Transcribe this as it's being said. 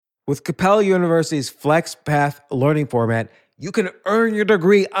With Capella University's FlexPath learning format, you can earn your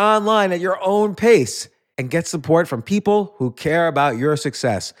degree online at your own pace and get support from people who care about your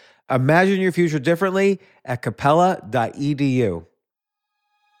success. Imagine your future differently at capella.edu.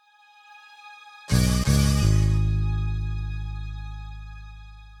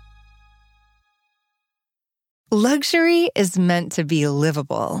 Luxury is meant to be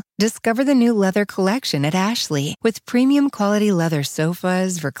livable. Discover the new leather collection at Ashley with premium quality leather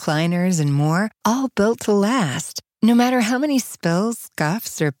sofas, recliners, and more, all built to last. No matter how many spills,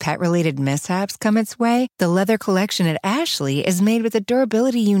 scuffs, or pet-related mishaps come its way, the leather collection at Ashley is made with the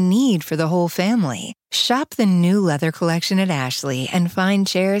durability you need for the whole family. Shop the new leather collection at Ashley and find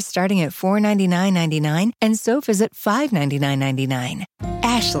chairs starting at $499.99 and sofas at $599.99.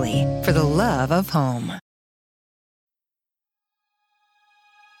 Ashley, for the love of home.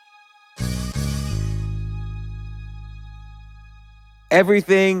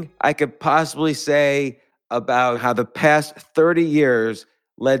 Everything I could possibly say about how the past 30 years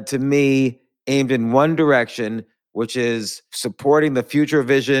led to me aimed in one direction, which is supporting the future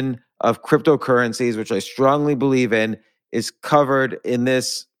vision of cryptocurrencies, which I strongly believe in, is covered in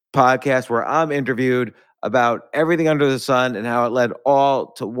this podcast where I'm interviewed about everything under the sun and how it led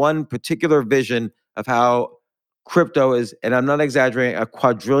all to one particular vision of how crypto is, and I'm not exaggerating, a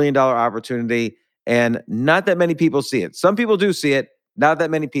quadrillion-dollar opportunity, and not that many people see it. Some people do see it, not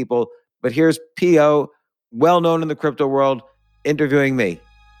that many people, but here's P.O., well known in the crypto world, interviewing me.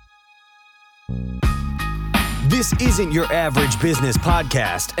 This isn't your average business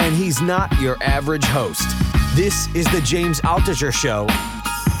podcast, and he's not your average host. This is the James Altucher Show.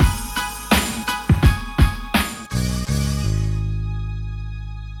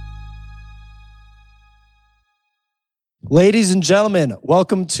 Ladies and gentlemen,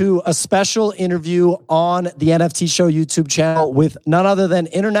 welcome to a special interview on the NFT Show YouTube channel with none other than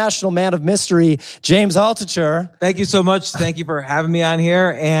international man of mystery, James Altucher. Thank you so much. Thank you for having me on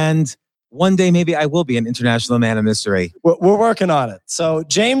here. And one day, maybe I will be an international man of mystery. We're working on it. So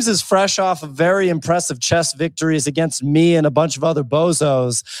James is fresh off of very impressive chess victories against me and a bunch of other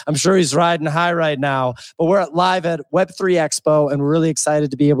bozos. I'm sure he's riding high right now. But we're live at Web3 Expo, and we're really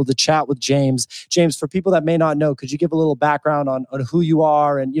excited to be able to chat with James. James, for people that may not know, could you give a little background on who you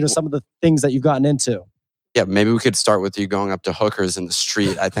are and some of the things that you've gotten into? Yeah, maybe we could start with you going up to hookers in the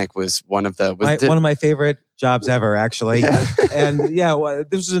street. I think was one of my favorite jobs ever, actually. And yeah, well,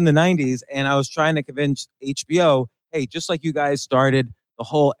 this was in the 90s, and I was trying to convince HBO, hey, just like you guys started the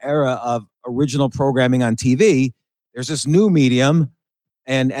whole era of original programming on TV, there's this new medium.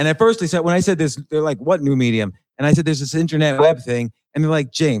 And at first they said, when I said this, they're like, what new medium? And I said, there's this internet web thing. And they're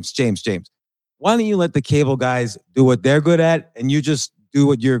like, James, why don't you let the cable guys do what they're good at, and you just do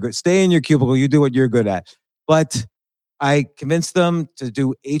what you're good. Stay in your cubicle, you do what you're good at. But I convinced them to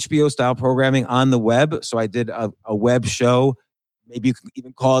do HBO-style programming on the web. So I did a web show. Maybe you could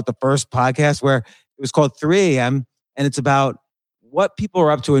even call it the first podcast, where it was called 3 a.m. And it's about what people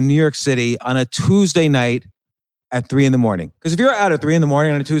are up to in New York City on a Tuesday night at 3 a.m. Because if you're out at 3 a.m.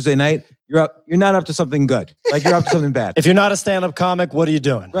 on a Tuesday night, you're not up to something good. Like, you're up to something bad. If you're not a stand-up comic, what are you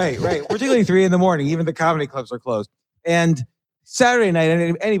doing? Right. Particularly 3 a.m. Even the comedy clubs are closed. And Saturday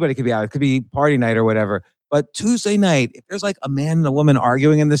night, anybody could be out. It could be party night or whatever. But Tuesday night, if there's like a man and a woman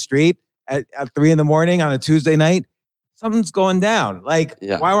arguing in the street at 3 a.m. on a Tuesday night, something's going down. Like,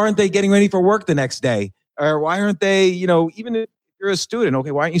 Why aren't they getting ready for work the next day? Or why aren't they, even if you're a student,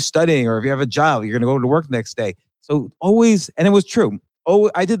 okay, why aren't you studying? Or if you have a job, you're going to go to work the next day. So always, and it was true.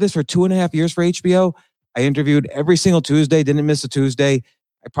 Oh, I did this for 2.5 years for HBO. I interviewed every single Tuesday, didn't miss a Tuesday.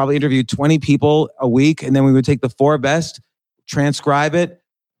 I probably interviewed 20 people a week. And then we would take the 4 best, transcribe it,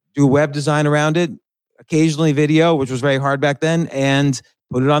 do web design around it, occasionally video, which was very hard back then, and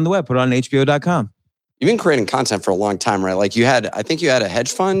put it on the web, put it on HBO.com. You've been creating content for a long time, right? Like I think you had a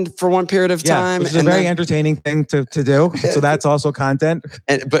hedge fund for one period of time. Which is a very entertaining thing to do. So that's also content.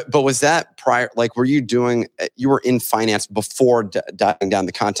 But was that prior, like, you were in finance before diving down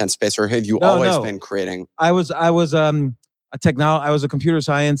the content space, or have you always been creating? I was I was a computer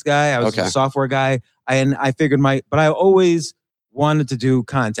science guy. I was a software guy. I figured but I always wanted to do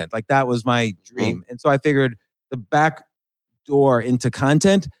content. Like, that was my dream. Mm-hmm. And so I figured the back door into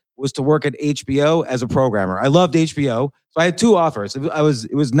content was to work at HBO as a programmer. I loved HBO. So I had 2 offers. It was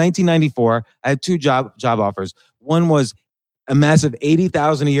 1994. I had 2 job offers. One was a massive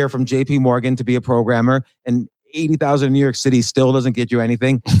 $80,000 a year from JP Morgan to be a programmer, and $80,000 in New York City still doesn't get you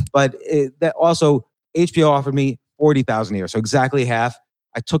anything. But that also, HBO offered me $40,000 a year. So exactly half.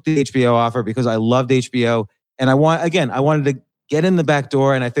 I took the HBO offer because I loved HBO. And I wanted to get in the back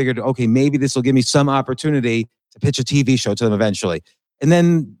door, and I figured, okay, maybe this will give me some opportunity to pitch a TV show to them eventually. And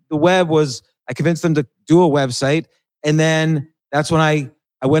then the web was, I convinced them to do a website. And then that's when I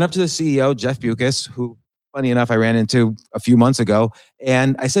went up to the CEO, Jeff Bucas, who, funny enough, I ran into a few months ago.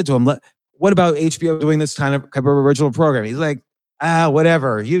 And I said to him, what about HBO doing this kind of original program? He's like,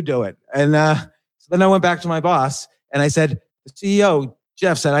 whatever, you do it. And so then I went back to my boss and I said, the CEO,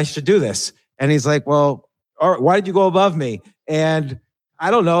 Jeff, said I should do this. And he's like, well, why did you go above me? And I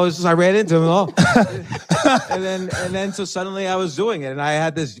don't know. It's just I ran into him all. and then so suddenly I was doing it. And I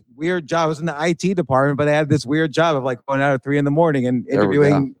had this weird job. I was in the IT department, but I had this weird job of like going out at 3 a.m. and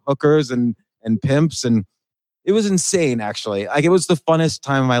interviewing hookers and pimps. And it was insane, actually. Like, it was the funnest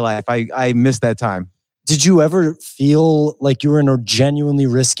time of my life. I missed that time. Did you ever feel like you were in a genuinely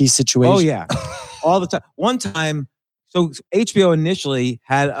risky situation? Oh, yeah. All the time. One time, so HBO initially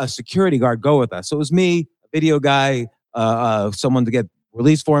had a security guard go with us. So it was me, a video guy, someone to get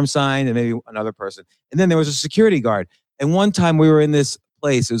release form signed, and maybe another person. And then there was a security guard. And one time we were in this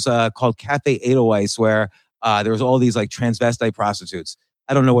place, it was called Cafe Edelweiss, where there was all these like transvestite prostitutes.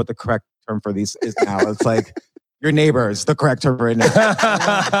 I don't know what the correct term for these is now. It's like your neighbor is the correct term right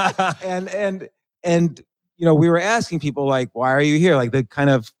now. and you know, we were asking people like, why are you here? Like the kind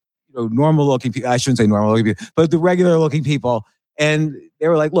of, you know, normal looking people, I shouldn't say normal looking people, but the regular looking people. And they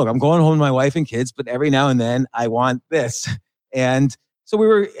were like, look, I'm going home with my wife and kids, but every now and then I want this. And so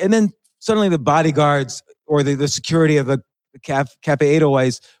and then suddenly the bodyguards or the security of the Cafe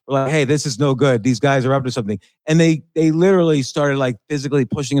Edelweiss were like, hey, this is no good. These guys are up to something. And they literally started like physically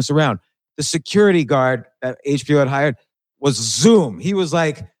pushing us around. The security guard that HBO had hired was Zoom. He was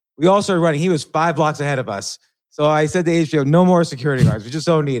like, we all started running. He was 5 blocks ahead of us. So I said to HBO, no more security guards. We just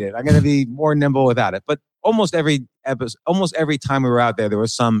don't need it. I'm going to be more nimble without it. But almost every time we were out there, there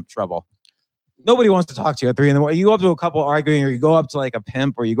was some trouble. Nobody wants to talk to you at 3 a.m. You go up to a couple arguing, or you go up to like a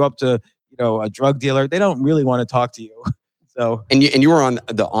pimp, or you go up to, you know, a drug dealer. They don't really want to talk to you. So and you were on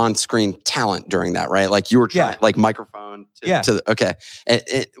the on-screen talent during that, right? Like you were trying, like microphone. Okay.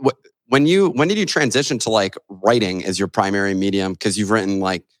 When did you transition to like writing as your primary medium? Because you've written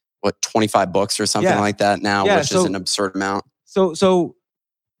like 25 books or something like that now, which is an absurd amount. So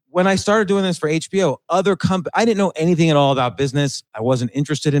when I started doing this for HBO, I didn't know anything at all about business. I wasn't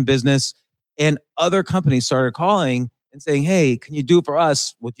interested in business. And other companies started calling and saying, hey, can you do for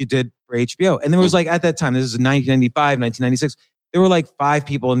us what you did for HBO? And there was like, at that time, this is 1995, 1996, there were like 5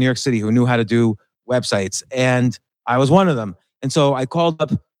 people in New York City who knew how to do websites. And I was one of them. And so I called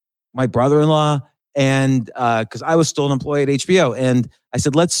up my brother-in-law, and because I was still an employee at HBO. And I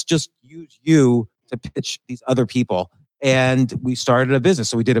said, let's just use you to pitch these other people. And we started a business.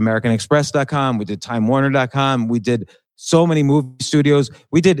 So we did AmericanExpress.com. We did TimeWarner.com. We did so many movie studios.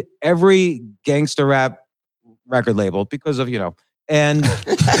 We did every gangster rap record label because of, you know, and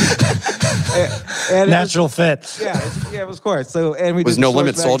natural fit. Yeah, of course. So, and we was No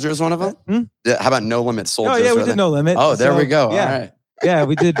Limit Soldiers one of them? How about No Limit Soldiers? Oh, yeah, we did No Limit. Oh, there we go. Yeah. All right. Yeah,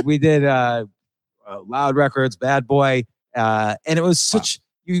 we did Loud Records, Bad Boy. And it was such,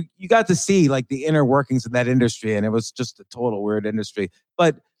 you got to see like the inner workings of that industry. And it was just a total weird industry.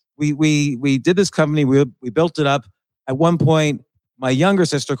 But we did this company, we built it up. At one point, my younger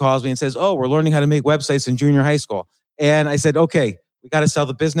sister calls me and says, oh, we're learning how to make websites in junior high school. And I said, okay, we got to sell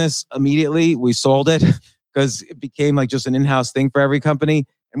the business immediately. We sold it because it became like just an in-house thing for every company.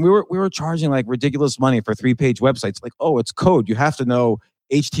 And we were charging like ridiculous money for 3-page websites. Like, oh, it's code. You have to know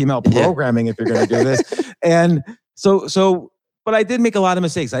HTML programming if you're going to do this. And so, but I did make a lot of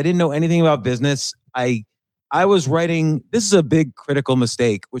mistakes. I didn't know anything about business. I was writing, this is a big critical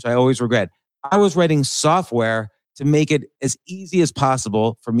mistake, which I always regret. I was writing software to make it as easy as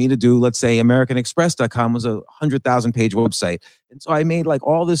possible for me to do. Let's say AmericanExpress.com was a 100,000 page website. And so I made like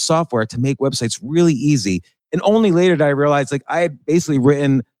all this software to make websites really easy. And only later did I realize like I had basically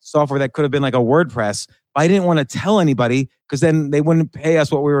written software that could have been like a WordPress, but I didn't want to tell anybody because then they wouldn't pay us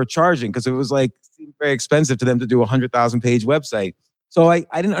what we were charging because it was like very expensive to them to do a 100,000 page website. So I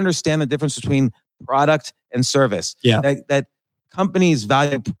didn't understand the difference between product and service. Yeah. That companies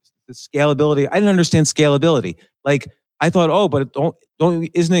value the scalability. I didn't understand scalability. Like I thought, oh, but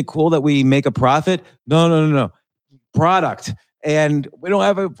isn't it cool that we make a profit? No. Product. And we don't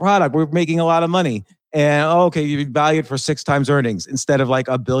have a product. We're making a lot of money. And okay, you value it for 6 times earnings instead of like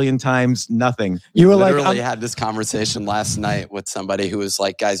 1 billion times nothing. You were literally had this conversation last night with somebody who was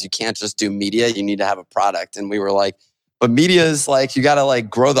like, guys, you can't just do media. You need to have a product. And we were like, But media is like, you got to like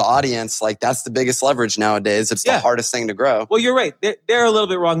grow the audience. Like that's the biggest leverage nowadays. It's the hardest thing to grow. Well, you're right. They're a little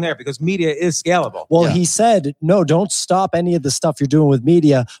bit wrong there because media is scalable. Well, he said, no, don't stop any of the stuff you're doing with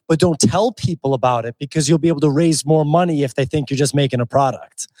media, but don't tell people about it because you'll be able to raise more money if they think you're just making a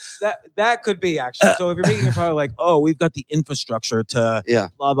product. That could be actually. So if you're making a product like, oh, we've got the infrastructure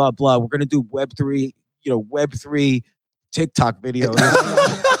to blah, blah, blah. We're going to do Web3, Web3 TikTok videos.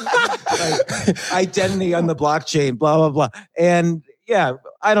 Like, identity on the blockchain, blah, blah, blah. And yeah,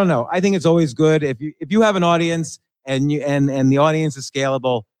 I don't know. I think it's always good if you have an audience and the audience is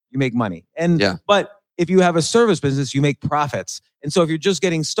scalable, you make money. But if you have a service business, you make profits. And so if you're just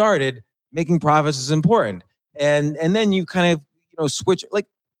getting started, making profits is important. And then you kind of, switch. Like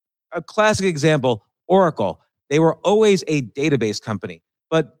a classic example, Oracle. They were always a database company.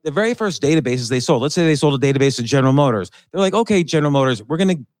 But the very first databases they sold, let's say they sold a database to General Motors. They're like, okay, General Motors, we're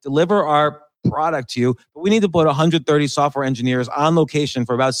going to deliver our product to you, but we need to put 130 software engineers on location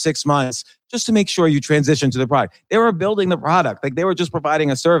for about 6 months just to make sure you transition to the product. They were building the product. Like they were just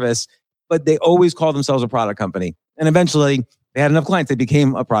providing a service, but they always called themselves a product company. And eventually they had enough clients. They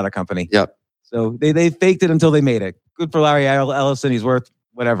became a product company. Yep. So they faked it until they made it. Good for Larry Ellison. He's worth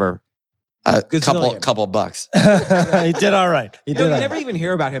whatever. Couple bucks. He did all right. You never even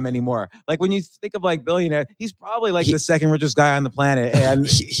hear about him anymore. Like when you think of like billionaire, he's probably like the second richest guy on the planet. And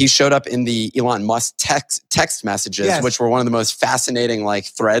he showed up in the Elon Musk text messages, which were one of the most fascinating like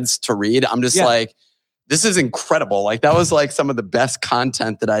threads to read. I'm just like, this is incredible. Like that was like some of the best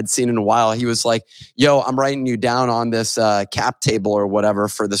content that I'd seen in a while. He was like, yo, I'm writing you down on this cap table or whatever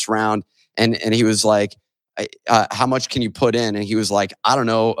for this round. And he was like, how much can you put in? And he was like, I don't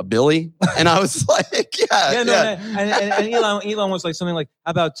know, $1 billion. And I was like, And Elon was like something like,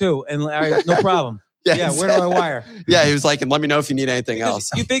 how about 2? And Larry, no problem. Where do I wire? He was like, and let me know if you need anything else.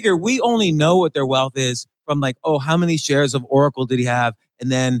 You figure we only know what their wealth is from like, oh, how many shares of Oracle did he have?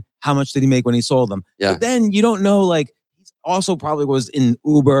 And then how much did he make when he sold them? Yeah. But then you don't know, like, he also probably was in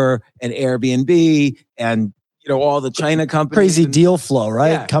Uber and Airbnb and all the China companies. Crazy deal flow,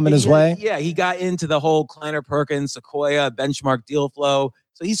 right? Coming his way. Yeah, he got into the whole Kleiner Perkins, Sequoia, benchmark deal flow.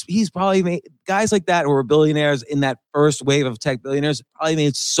 So he's probably made, guys like that who were billionaires in that first wave of tech billionaires probably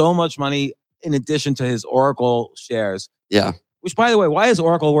made so much money in addition to his Oracle shares. Yeah. Which, by the way, why is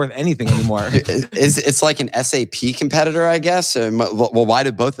Oracle worth anything anymore? It's like an SAP competitor, I guess. Well, why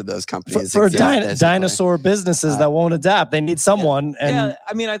did both of those companies for dinosaur businesses that won't adapt? They need someone. I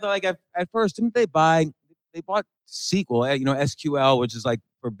mean, I thought like at first, didn't they bought SQL, SQL, which is like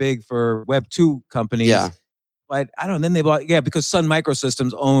for Web 2 companies. Yeah. But I don't know. Then they bought, because Sun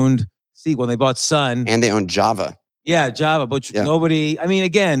Microsystems owned SQL. They bought Sun. And they own Java. Yeah, Java. But nobody, I mean,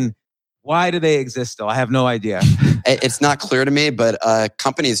 again, why do they exist still? I have no idea. It's not clear to me, but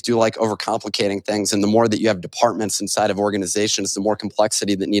companies do like overcomplicating things. And the more that you have departments inside of organizations, the more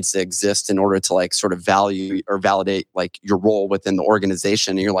complexity that needs to exist in order to like sort of value or validate like your role within the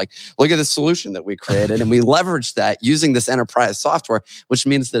organization. And you're like, look at the solution that we created. And we leverage that using this enterprise software, which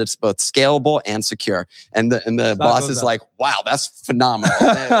means that it's both scalable and secure. And the boss is like, wow, that's phenomenal.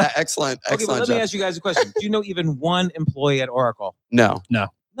 Excellent. Okay, but let me ask you guys a question. Do you know even one employee at Oracle? No.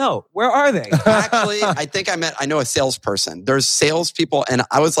 No, where are they? Actually, I know a salesperson. There's salespeople, and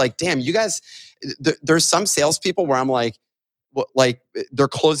I was like, damn, you guys, there's some salespeople where I'm like they're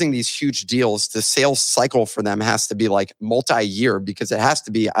closing these huge deals. The sales cycle for them has to be like multi-year because it has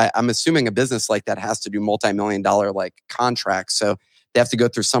to be, I'm assuming a business like that has to do multi-million-dollar like contracts. So they have to go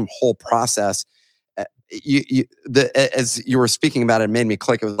through some whole process. As you were speaking about it, made me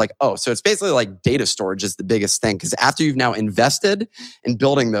click. It was like, oh, so it's basically like data storage is the biggest thing. Because after you've now invested in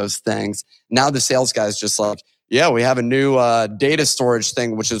building those things, now the sales guy is just like, yeah, we have a new data storage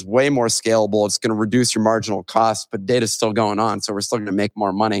thing, which is way more scalable. It's going to reduce your marginal cost, but data's still going on. So we're still going to make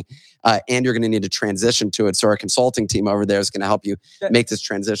more money. And you're going to need to transition to it. So our consulting team over there is going to help you make this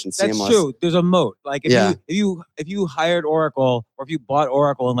transition seamless. That's true. There's a moat. Like if you hired Oracle or if you bought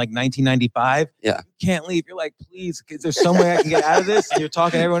Oracle in like 1995, you can't leave. You're like, please, is there some way I can get out of this? And you're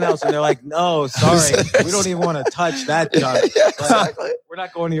talking to everyone else and they're like, no, sorry. We don't even want to touch that junk. Exactly. We're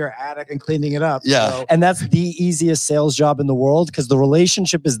not going to your attic and cleaning it up. Yeah. So. And that's the easiest sales job in the world because the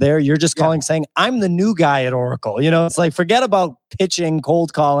relationship is there. You're just calling saying, I'm the new guy at Oracle. It's like, forget about pitching,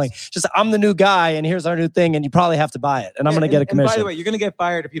 cold calling. Just, I'm the new guy and here's our new thing and you probably have to buy it. And I'm going to get a commission. And by the way, you're going to get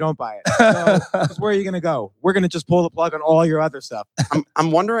fired if you don't buy it. So where are you going to go? We're going to just pull the plug on all your other stuff.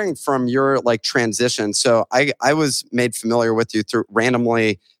 I'm wondering from your like transition. So I was made familiar with you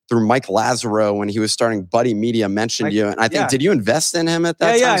randomly through Mike Lazaro when he was starting Buddy Media mentioned you. And I think, did you invest in him at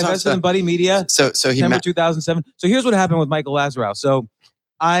that time? Yeah, I invested in Buddy Media. So he September 2007. So here's what happened with Michael Lazaro. So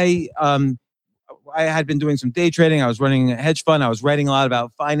I I had been doing some day trading. I was running a hedge fund. I was writing a lot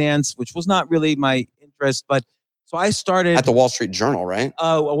about finance, which was not really my interest. But so I started at the Wall Street Journal, right?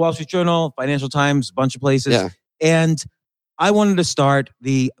 Wall Street Journal, Financial Times, a bunch of places. Yeah. And I wanted to start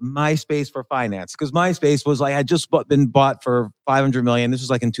the MySpace for finance because MySpace was like, had just been bought for $500 million. This was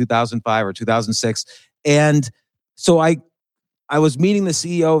like in 2005 or 2006. And so I was meeting the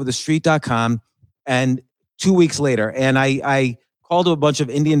CEO of TheStreet.com, and 2 weeks later, and I called to a bunch of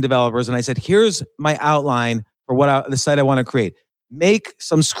Indian developers and I said, here's my outline for the site I want to create. Make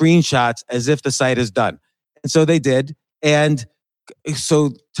some screenshots as if the site is done. And so they did. And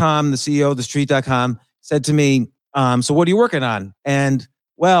so Tom, the CEO of TheStreet.com, said to me, so what are you working on? And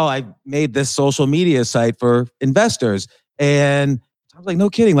well, I made this social media site for investors. And I was like, no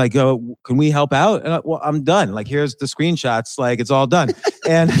kidding. Like, can we help out? And well, I'm done. Like, here's the screenshots. Like, it's all done.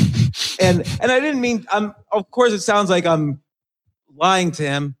 and I didn't mean, of course, it sounds like I'm lying to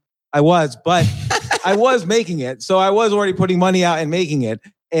him. I was, but I was making it. So I was already putting money out and making it.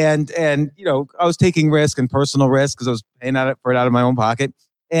 And you know, I was taking risk and personal risk because I was paying for it out of my own pocket.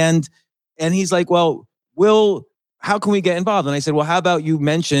 And he's like, well, how can we get involved? And I said, well, how about you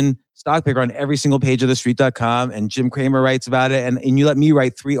mention StockPicker on every single page of TheStreet.com, and Jim Cramer writes about it, and you let me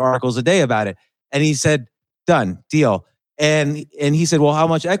write 3 articles a day about it. And he said, done, deal. And he said, well, how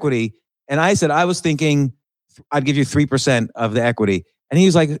much equity? And I said, I was thinking I'd give you 3% of the equity. And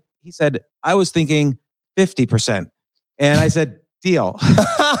he said, I was thinking 50%. And I said, deal.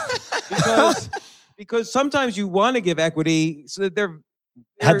 because sometimes you want to give equity so that they're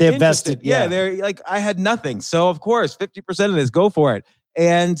had they invested. Yeah, they're like, I had nothing. So of course, 50% of this, go for it.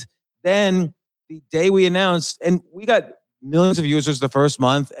 And then the day we announced, and we got millions of users the first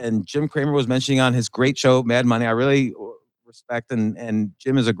month, and Jim Cramer was mentioning on his great show, Mad Money. I really respect, and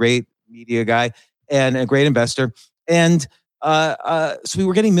Jim is a great media guy and a great investor. And so we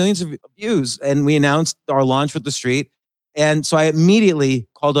were getting millions of views, and we announced our launch with The Street. And so I immediately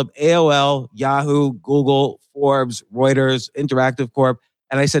called up AOL, Yahoo, Google, Forbes, Reuters, Interactive Corp,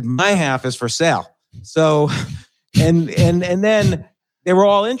 and I said, my half is for sale. So, and then they were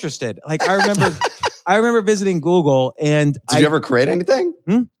all interested. Like I remember visiting Google, and did you ever create anything?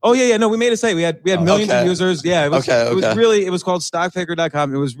 Oh yeah. No, we made a site. We had millions of users. Yeah, it was called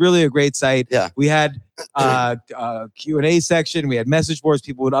StockPicker.com. It was really a great site. Yeah, we had Q&A section. We had message boards.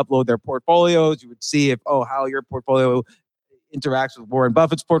 People would upload their portfolios. You would see how your portfolio interacts with Warren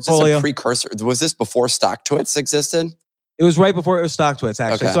Buffett's portfolio. Was this a precursor? Was this before StockTwits existed? It was right before it was StockTwits,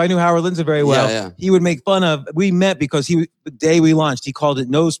 actually. Okay. So I knew Howard Lindsay very well. Yeah. He would make fun of. We met because the day we launched, he called it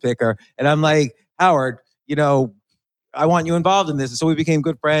Nose Picker, and I'm like, Howard, I want you involved in this. And so we became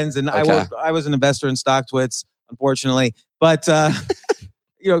good friends, and okay. I was an investor in StockTwits, unfortunately, but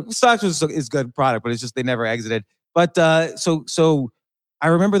StockTwits is a good product, but it's just they never exited. But so I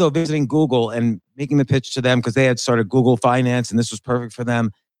remember though visiting Google and making the pitch to them because they had started Google Finance, and this was perfect for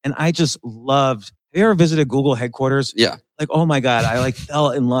them. And I just loved. Have you ever visited Google headquarters? Yeah. Like, oh my God, I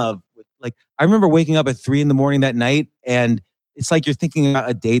fell in love with, I remember waking up at 3 a.m. that night, and it's like you're thinking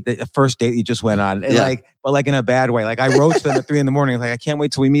about a first date you just went on, and but in a bad way. Like I wrote to them at 3 a.m. like, I can't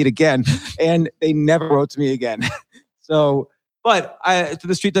wait till we meet again. And they never wrote to me again. So, but to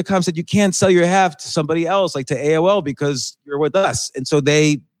TheStreet.com said, you can't sell your half to somebody else, like to AOL, because you're with us. And so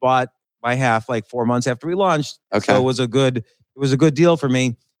they bought my half 4 months after we launched. Okay. So it was a good deal for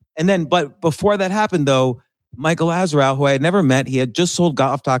me. And then, but before that happened though, Michael Lazarow, who I had never met, he had just sold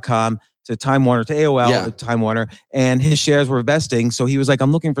golf.com to Time Warner, to AOL, to Time Warner, and his shares were vesting. So he was like,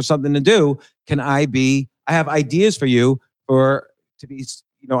 I'm looking for something to do. I have ideas for you I want to be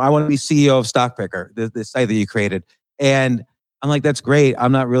CEO of StockPicker, the site that you created. And I'm like, that's great.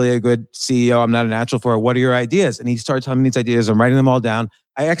 I'm not really a good CEO. I'm not a natural for it. What are your ideas? And he started telling me these ideas. I'm writing them all down.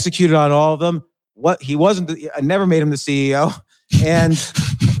 I executed on all of them. I never made him the CEO. And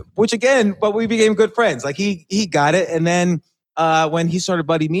which again, but we became good friends. Like he got it. And then when he started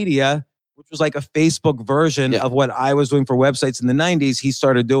Buddy Media, which was like a Facebook version of what I was doing for websites in the 90s, he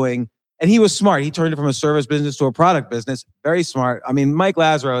started doing, and he was smart. He turned it from a service business to a product business. Very smart. I mean, Mike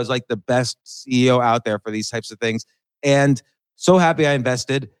Lazarow is like the best CEO out there for these types of things. And so happy I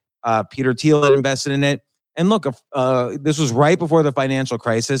invested. Peter Thiel had invested in it. And look, this was right before the financial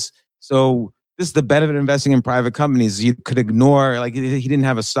crisis. So this is the benefit of investing in private companies. You could ignore, he didn't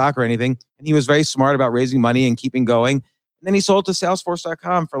have a stock or anything. And he was very smart about raising money and keeping going. And then he sold to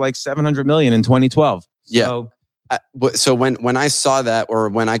Salesforce.com for $700 million in 2012. Yeah. So when I saw that, or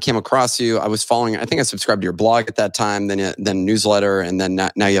when I came across you, I was following, I think I subscribed to your blog at that time, then newsletter, and then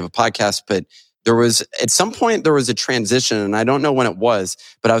now you have a podcast. But there was at some point there was a transition, and I don't know when it was,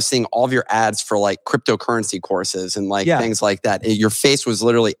 but I was seeing all of your ads for like cryptocurrency courses and like things like that. Your face was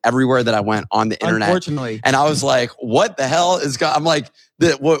literally everywhere that I went on the internet. Unfortunately. And I was like, what the hell is going? I'm like,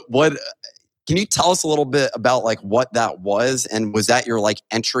 what? Can you tell us a little bit about like what that was? And was that your like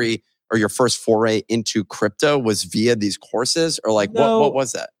entry or your first foray into crypto was via these courses, or like what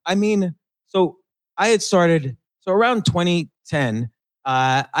was that? I mean, so I had started, so around 2010,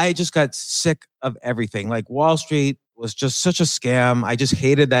 I just got sick of everything. Like Wall Street was just such a scam. I just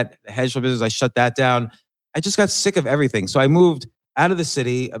hated that hedge fund business. I shut that down. I just got sick of everything. So I moved out of the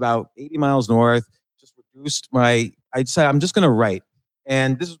city about 80 miles north, just reduced I decided I'm just going to write.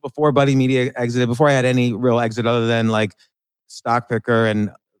 And this was before Buddy Media exited, before I had any real exit other than like Stock Picker and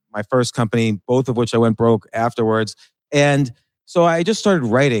my first company, both of which I went broke afterwards. And so I just started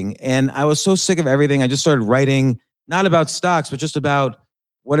writing, and I was so sick of everything. I just started writing, not about stocks, but just about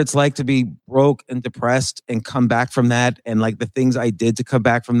what it's like to be broke and depressed and come back from that, and like the things I did to come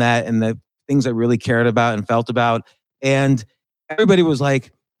back from that, and the things I really cared about and felt about. And everybody was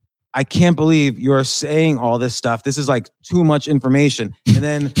like, I can't believe you're saying all this stuff. This is like too much information. And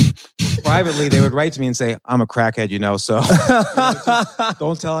then privately, they would write to me and say, I'm a crackhead, so just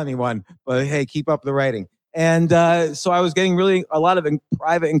don't tell anyone. But hey, keep up the writing. And so I was getting really a lot of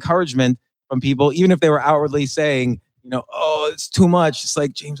private encouragement from people, even if they were outwardly saying, oh, it's too much. It's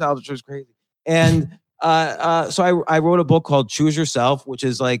like James Altucher is crazy. And so I wrote a book called Choose Yourself, which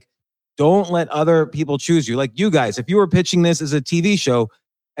is like, don't let other people choose you. Like you guys, if you were pitching this as a TV show,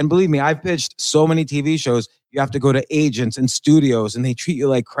 and believe me, I've pitched so many TV shows, you have to go to agents and studios, and they treat you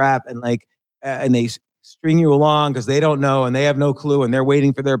like crap, and like, and they string you along because they don't know and they have no clue, and they're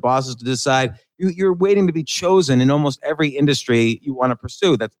waiting for their bosses to decide. You're waiting to be chosen in almost every industry you want to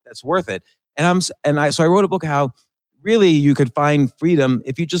pursue. That's worth it. So I wrote a book how really you could find freedom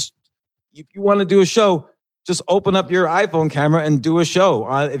if you want to do a show, just open up your iPhone camera and do a show.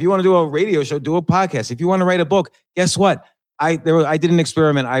 If you want to do a radio show, do a podcast. If you want to write a book, guess what? I did an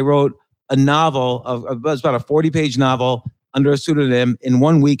experiment. I wrote a novel it was about a 40-page novel under a pseudonym in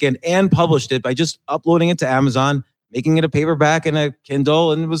one weekend, and published it by just uploading it to Amazon, making it a paperback and a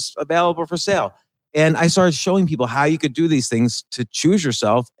Kindle, and it was available for sale. And I started showing people how you could do these things to choose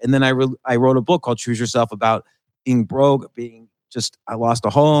yourself. And then I wrote a book called Choose Yourself about being broke, I lost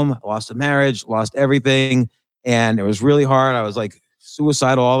a home, I lost a marriage, lost everything. And it was really hard. I was like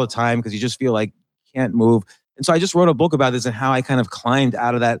suicidal all the time because you just feel like you can't move. And so I just wrote a book about this and how I kind of climbed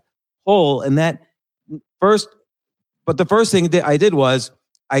out of that hole. And the first thing that I did was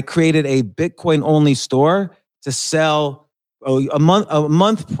I created a Bitcoin only store to sell a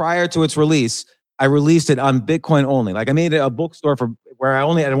month prior to its release. I released it on Bitcoin only. Like I made a bookstore where I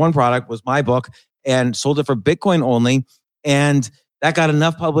only had one product, was my book, and sold it for Bitcoin only. And that got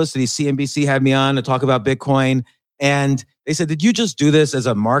enough publicity. CNBC had me on to talk about Bitcoin. And they said, did you just do this as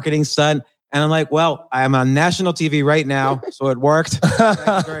a marketing stunt? And I'm like, well, I'm on national TV right now, so it worked. Thank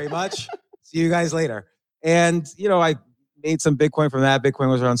you very much. See you guys later. And, I made some Bitcoin from that. Bitcoin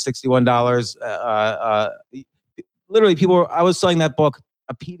was around $61. Literally, I was selling that book,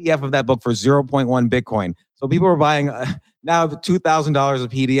 a PDF of that book for 0.1 Bitcoin. So people were buying, now $2,000 a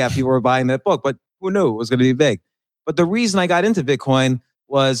PDF, people were buying that book, but who knew it was going to be big? But the reason I got into Bitcoin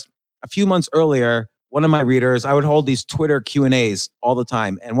was a few months earlier, one of my readers, I would hold these Twitter Q&As all the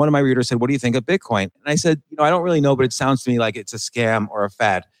time. And one of my readers said, what do you think of Bitcoin? And I said, I don't really know, but it sounds to me like it's a scam or a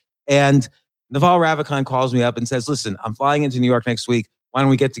fad. And Naval Ravikant calls me up and says, listen, I'm flying into New York next week. Why don't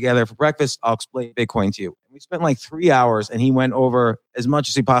we get together for breakfast? I'll explain Bitcoin to you. And we spent like 3 hours, and he went over as much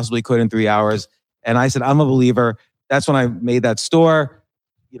as he possibly could in 3 hours. And I said, I'm a believer. That's when I made that store,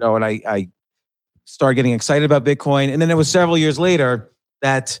 and I started getting excited about Bitcoin. And then it was several years later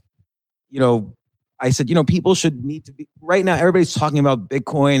that, I said, people should need to be, right now, everybody's talking about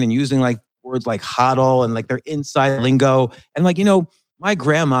Bitcoin and using like words like hodl and like their inside lingo. And like, my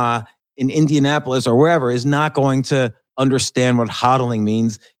grandma in Indianapolis or wherever is not going to understand what hodling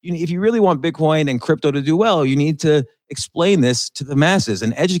means. If you really want Bitcoin and crypto to do well, you need to explain this to the masses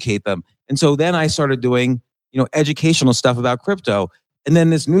and educate them. And so then I started doing, educational stuff about crypto. And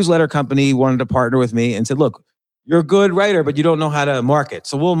then this newsletter company wanted to partner with me and said, look, you're a good writer, but you don't know how to market.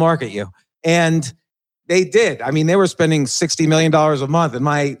 So we'll market you. And they did. I mean, they were spending $60 million a month, and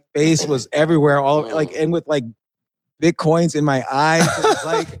my face was everywhere, and with like Bitcoins in my eyes. It was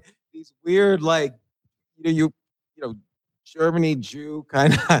like these weird, like, Germany Jew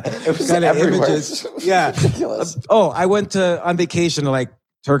kind of images. Yeah. I went on vacation to like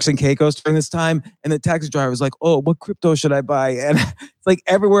Turks and Caicos during this time, and the taxi driver was like, "Oh, what crypto should I buy?" And it's like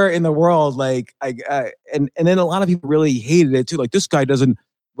everywhere in the world, like and then a lot of people really hated it too. Like, this guy doesn't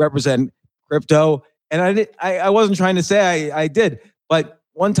represent crypto. And I wasn't trying to say I did, but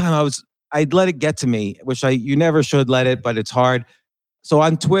one time I'd let it get to me, which you never should let it, but it's hard. So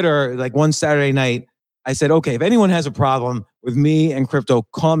on Twitter, like one Saturday night, I said, okay, if anyone has a problem with me and crypto,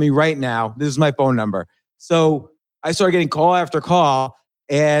 call me right now. This is my phone number. So I started getting call after call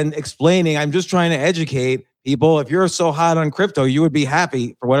and explaining, I'm just trying to educate people. If you're so hot on crypto, you would be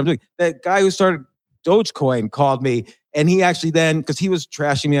happy for what I'm doing. That guy who started Dogecoin called me, and he actually then, because he was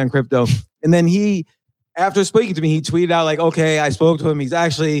trashing me on crypto, and then after speaking to me, he tweeted out like, okay, I spoke to him. He's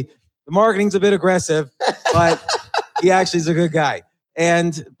actually, the marketing's a bit aggressive, but he actually is a good guy.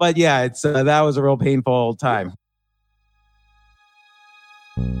 But yeah, it's that was a real painful time.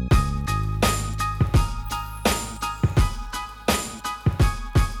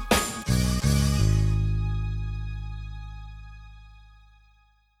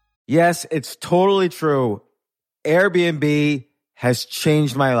 Yes, it's totally true. Airbnb has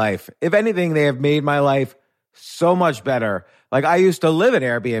changed my life. If anything, they have made my life so much better. Like I used to live in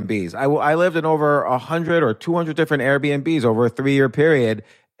Airbnbs. I lived in over 100 or 200 different Airbnbs over a 3-year period.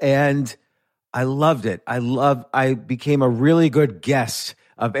 And I loved it. I became a really good guest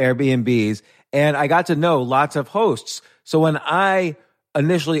of Airbnbs, and I got to know lots of hosts. So when I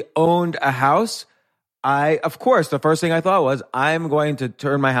initially owned a house, of course, the first thing I thought was, I'm going to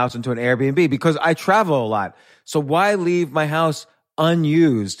turn my house into an Airbnb because I travel a lot. So why leave my house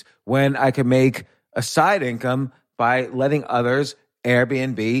unused when I can make a side income by letting others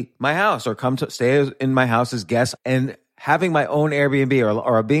Airbnb my house or come to stay in my house as guests? And having my own Airbnb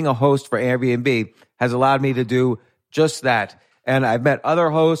or being a host for Airbnb has allowed me to do just that. And I've met other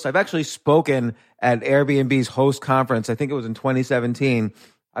hosts. I've actually spoken at Airbnb's host conference. I think it was in 2017.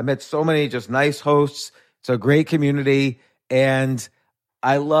 I met so many just nice hosts. It's a great community. And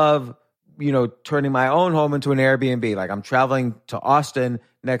I love, turning my own home into an Airbnb. Like I'm traveling to Austin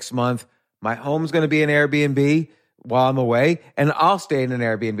next month. My home's going to be an Airbnb while I'm away, and I'll stay in an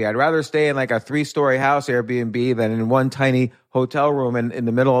Airbnb. I'd rather stay in like a 3-story house Airbnb than in one tiny hotel room in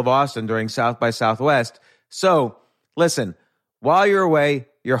the middle of Austin during South by Southwest. So listen, while you're away,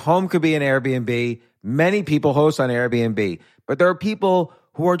 your home could be an Airbnb. Many people host on Airbnb, but there are people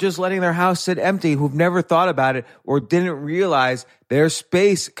who are just letting their house sit empty, who've never thought about it or didn't realize their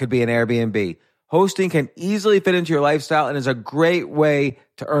space could be an Airbnb. Hosting can easily fit into your lifestyle and is a great way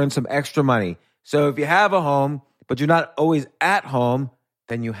to earn some extra money. So if you have a home, but you're not always at home,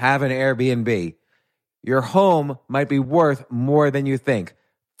 then you have an Airbnb. Your home might be worth more than you think.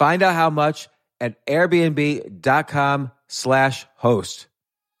 Find out how much at airbnb.com/host.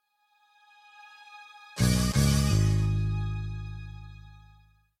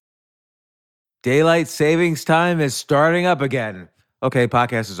 Daylight savings time is starting up again. Okay,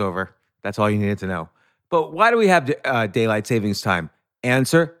 podcast is over. That's all you needed to know. But why do we have daylight savings time?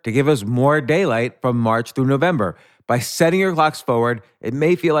 Answer: to give us more daylight from March through November. By setting your clocks forward, it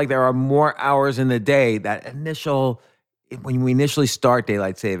may feel like there are more hours in the day when we initially start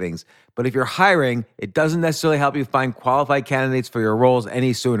daylight savings. But if you're hiring, it doesn't necessarily help you find qualified candidates for your roles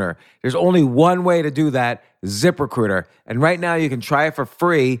any sooner. There's only one way to do that: ZipRecruiter. And right now you can try it for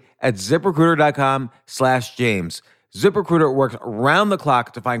free at ZipRecruiter.com/James. ZipRecruiter works around the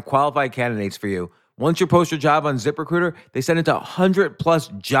clock to find qualified candidates for you. Once you post your job on ZipRecruiter, they send it to 100 plus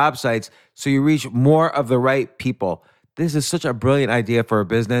job sites so you reach more of the right people. This is such a brilliant idea for a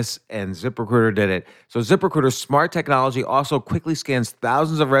business, and ZipRecruiter did it. So ZipRecruiter's smart technology also quickly scans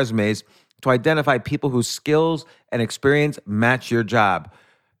thousands of resumes to identify people whose skills and experience match your job.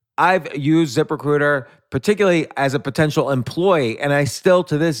 I've used ZipRecruiter particularly as a potential employee, and I still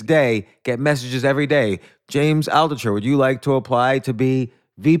to this day get messages every day. James Altucher, would you like to apply to be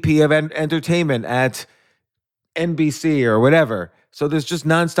VP of Entertainment at NBC or whatever? So there's just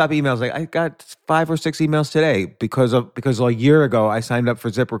nonstop emails. Like I got 5 or 6 emails today because a year ago I signed up for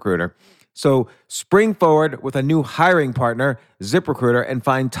ZipRecruiter. So spring forward with a new hiring partner, ZipRecruiter, and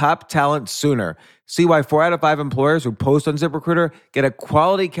find top talent sooner. See why 4 out of 5 employers who post on ZipRecruiter get a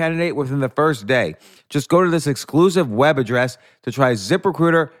quality candidate within the first day. Just go to this exclusive web address to try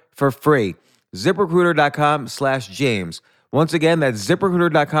ZipRecruiter for free. ZipRecruiter.com/James. Once again, that's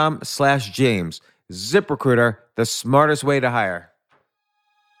ZipRecruiter.com/James. ZipRecruiter, the smartest way to hire.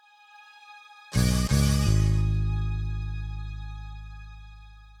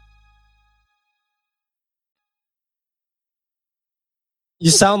 You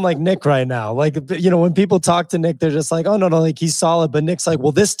sound like Nick right now. Like, when people talk to Nick, they're just like, oh, no, like he's solid. But Nick's like,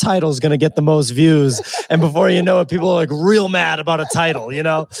 well, this title is going to get the most views. And before you know it, people are like real mad about a title,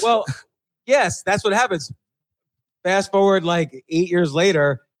 Well, yes, that's what happens. Fast forward like 8 years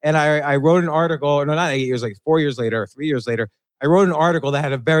later, and I wrote an article, no, not 8 years, like 4 years later, 3 years later, I wrote an article that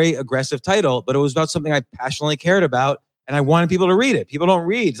had a very aggressive title, but it was about something I passionately cared about, and I wanted people to read it. People don't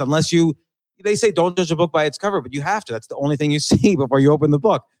read unless they say don't judge a book by its cover, but you have to. That's the only thing you see before you open the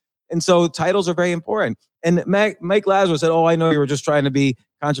book. And so titles are very important. And Mike Lazarus said, I know you were just trying to be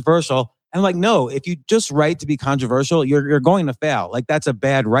controversial. I'm like, no, if you just write to be controversial, you're going to fail. Like, that's a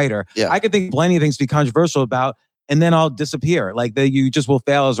bad writer. Yeah. I could think plenty of things to be controversial about, and then I'll disappear. Like, you just will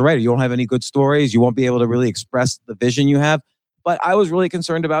fail as a writer. You won't have any good stories. You won't be able to really express the vision you have. But I was really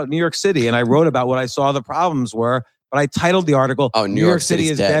concerned about New York City, and I wrote about what I saw the problems were. But I titled the article, New York City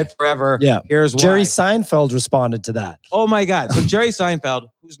is dead forever. Yeah. Here's why. Jerry Seinfeld responded to that. Oh my God. So Jerry Seinfeld,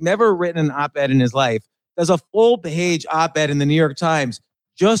 who's never written an op-ed in his life, does a full page op-ed in the New York Times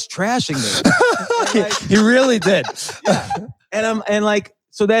just trashing me. He really did. Yeah.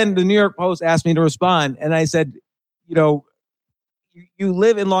 So then the New York Post asked me to respond. And I said, you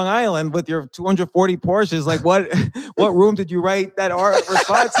live in Long Island with your 240 Porsches. Like, what room did you write that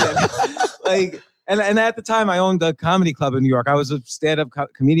response in? And at the time, I owned a comedy club in New York. I was a stand-up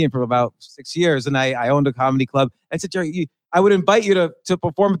comedian for about 6 years, and I owned a comedy club. I said, Jerry, I would invite you to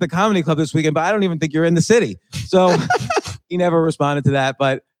perform at the comedy club this weekend, but I don't even think you're in the city. So he never responded to that.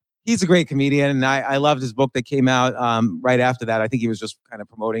 But he's a great comedian, and I loved his book that came out right after that. I think he was just kind of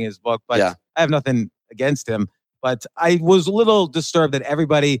promoting his book, but I have nothing against him. But I was a little disturbed that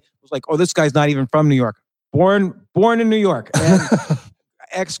everybody was like, this guy's not even from New York. Born in New York. And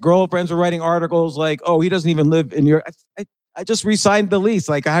ex-girlfriends were writing articles like, he doesn't even live in New York. I just re-signed the lease.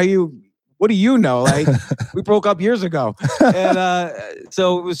 Like, what do you know? Like, we broke up years ago. And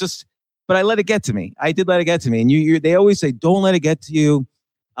so it was just, but I let it get to me. I did let it get to me. And they always say, don't let it get to you.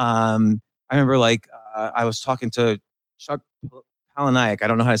 I remember I was talking to Chuck Palahniuk. I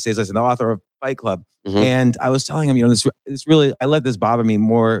don't know how to say this, the author of Fight Club. Mm-hmm. And I was telling him, this really, I let this bother me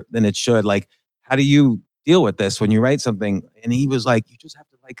more than it should. Like, how do you deal with this when you write something? And he was like, you just have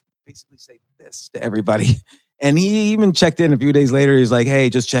to basically say this to everybody. And he even checked in a few days later. He's like,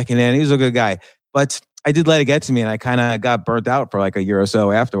 hey, just checking in. He was a good guy. But I did let it get to me, and I kind of got burnt out for like a year or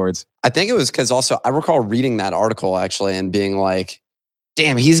so afterwards. I think it was because also I recall reading that article actually and being like,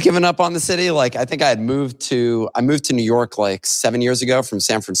 damn, he's given up on the city. Like, I think I moved to New York like 7 years ago from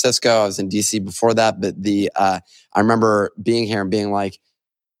San Francisco. I was in DC before that. But I remember being here and being like,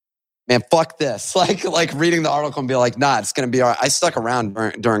 man, fuck this. Like reading the article and be like, nah, it's going to be all right. I stuck around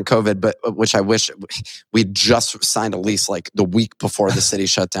during COVID, but which I wish we'd just signed a lease like the week before the city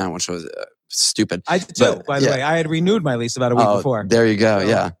shut down, which was stupid. I did too, by the way. I had renewed my lease about a week before. There you go.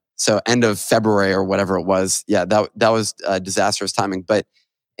 Yeah. So end of February or whatever it was. Yeah, that was disastrous timing. But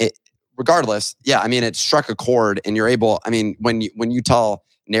regardless, I mean, it struck a chord, and you're able. I mean, when you tell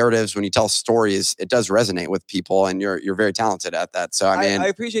narratives, when you tell stories, it does resonate with people, and you're very talented at that. So I mean, I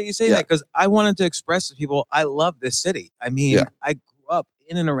appreciate you saying that, because I wanted to express to people I love this city. I mean, I grew up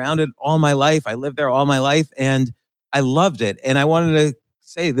in and around it all my life. I lived there all my life, and I loved it. And I wanted to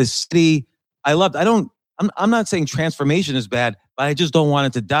say this city I loved. I'm not saying transformation is bad, but I just don't want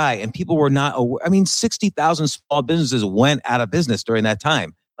it to die. And people were not aware. I mean, 60,000 small businesses went out of business during that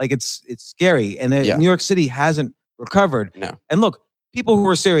time. Like, it's scary. And New York City hasn't recovered. No. And look, people who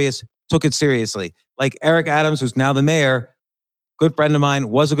were serious took it seriously. Like Eric Adams, who's now the mayor, good friend of mine,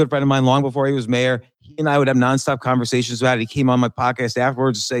 was a good friend of mine long before he was mayor. He and I would have nonstop conversations about it. He came on my podcast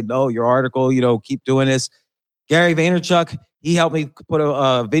afterwards to say, no, your article, keep doing this. Gary Vaynerchuk, he helped me put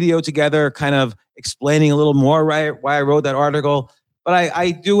a video together, kind of explaining a little more why I wrote that article. But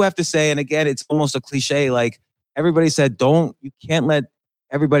I do have to say, and again, it's almost a cliche, like everybody said, you can't let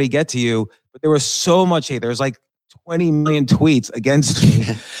everybody get to you. But there was so much hate. There's like 20 million tweets against me.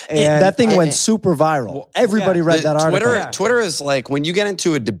 And that thing went super viral. Everybody read that article. Twitter is like, when you get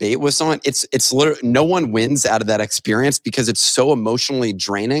into a debate with someone, it's literally, no one wins out of that experience because it's so emotionally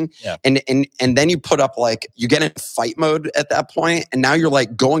draining. Yeah. And then you put up like, you get in fight mode at that point, and now you're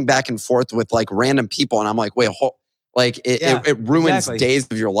like going back and forth with like random people. And I'm like, wait, it ruins days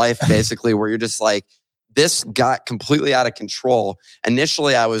of your life basically, where you're just like, this got completely out of control.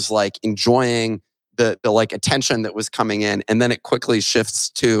 Initially, I was like enjoying the like attention that was coming in, and then it quickly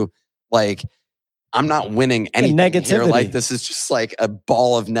shifts to like, I'm not winning anything negativity here. Like, this is just like a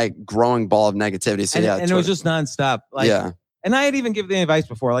growing ball of negativity. So and it was just nonstop. Like, and I had even given the advice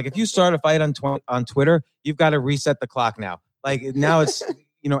before, like, if you start a fight on Twitter, you've got to reset the clock now. Like, now it's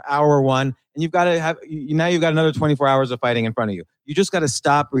hour one, and you've got to have now you've got another 24 hours of fighting in front of you. You just got to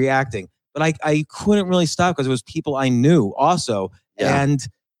stop reacting. But I couldn't really stop because it was people I knew also, and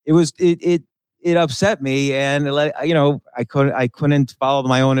it upset me, and I couldn't follow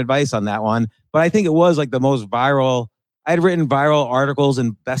my own advice on that one. But I think it was like the most viral. I had written viral articles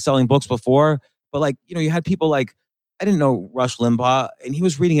and best-selling books before, but like you had people like I didn't know Rush Limbaugh, and he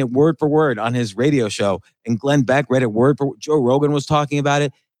was reading it word for word on his radio show. And Glenn Beck read it word for word. Joe Rogan was talking about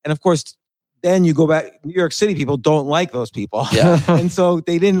it. And of course, then you go back, New York City people don't like those people. Yeah. And so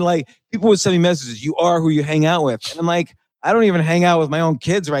they didn't like, people would send me messages, you are who you hang out with. And I'm like, I don't even hang out with my own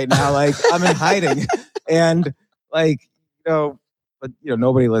kids right now. Like, I'm in hiding. And like, but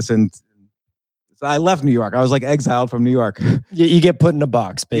nobody listened. So I left New York. I was like exiled from New York. You get put in a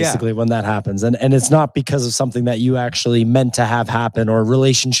box basically when that happens. And it's not because of something that you actually meant to have happen or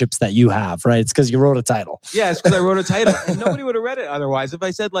relationships that you have, right? It's because you wrote a title. Yeah, it's because I wrote a title and nobody would have read it otherwise. If I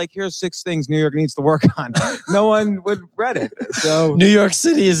said like, here's 6 things New York needs to work on, no one would read it. So New York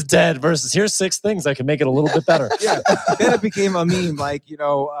City is dead versus here's 6 things that can make it a little bit better. Yeah. Then it became a meme like,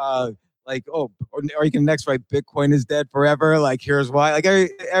 like, oh, or you can next write Bitcoin is dead forever. Like, here's why. Like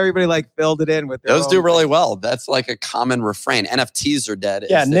everybody like filled it in with those do really well. That's like a common refrain. NFTs are dead.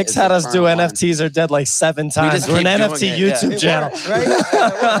 Yeah, Nick's had us do NFTs are dead like 7 times. We're an NFT YouTube channel. Right?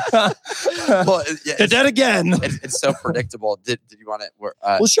 Well, they're dead again. It's so predictable. Did you want it?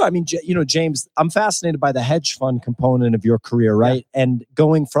 Well, sure. I mean, James, I'm fascinated by the hedge fund component of your career, right? Yeah. And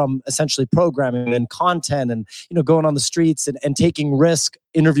going from essentially programming and content and, going on the streets and taking risk,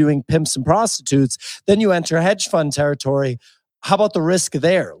 interviewing pimps and prostitutes, then you enter hedge fund territory. How about the risk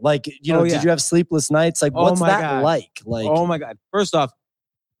there? Like, did you have sleepless nights? Like, what's that like? Like, oh my God. First off,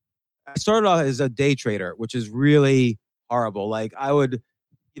 I started off as a day trader, which is really horrible. Like I would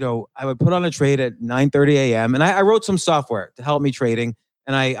put on a trade at 9:30 a.m. and I wrote some software to help me trading.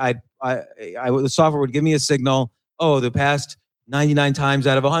 And the software would give me a signal. Oh, the past 99 times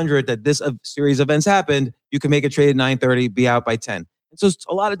out of 100 that this series of events happened, you can make a trade at 9:30, be out by 10. And so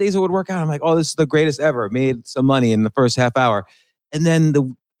a lot of days it would work out. I'm like, oh, this is the greatest ever. Made some money in the first half hour. And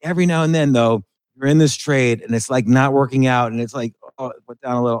then every now and then, though, you're in this trade and it's like not working out. And it's like, oh, went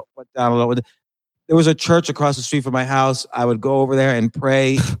down a little. There was a church across the street from my house. I would go over there and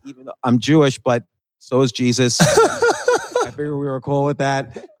pray, even though I'm Jewish, but so is Jesus. I figured we were cool with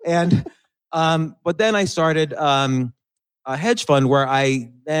that. And but then I started a hedge fund where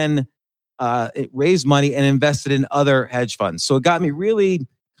I then it raised money and invested in other hedge funds. So it got me really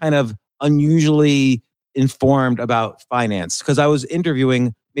kind of unusually informed about finance because I was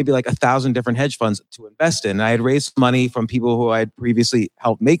interviewing maybe like 1,000 different hedge funds to invest in. And I had raised money from people who I had previously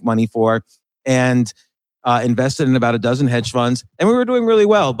helped make money for and invested in about a dozen hedge funds. And we were doing really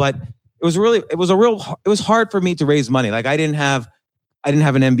well, but it was hard for me to raise money. Like I didn't have an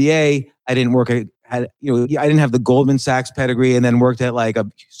MBA. I didn't work at I didn't have the Goldman Sachs pedigree and then worked at like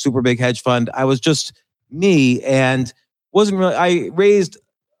a super big hedge fund. I was just me and I raised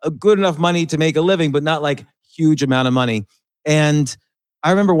a good enough money to make a living, but not like huge amount of money. And I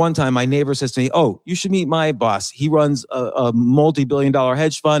remember one time my neighbor says to me, oh, you should meet my boss. He runs a multi-billion-dollar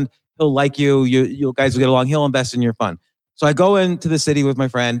hedge fund. He'll like you. You guys will get along. He'll invest in your fund. So I go into the city with my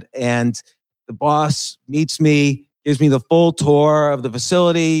friend and the boss meets me, gives me the full tour of the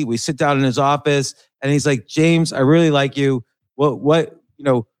facility. We sit down in his office and he's like, James, I really like you. What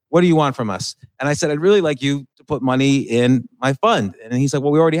do you want from us? And I said, I'd really like you to put money in my fund. And he's like,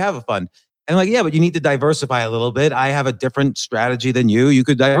 well, we already have a fund. And I'm like, yeah, but you need to diversify a little bit. I have a different strategy than you. You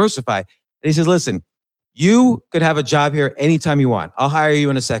could diversify. And he says, listen, you could have a job here anytime you want. I'll hire you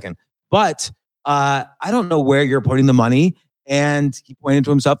in a second. But I don't know where you're putting the money. And he pointed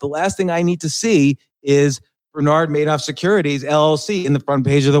to himself. The last thing I need to see is Bernard Madoff Securities, LLC, in the front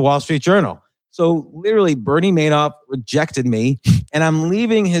page of the Wall Street Journal. So literally Bernie Madoff rejected me and I'm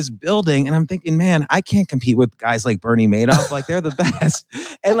leaving his building and I'm thinking, man, I can't compete with guys like Bernie Madoff. Like they're the best.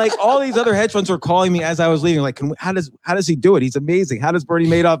 And like all these other hedge funds were calling me as I was leaving. Like, how does he do it? He's amazing. How does Bernie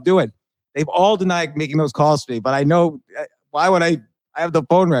Madoff do it? They've all denied making those calls to me, but I know why would I have the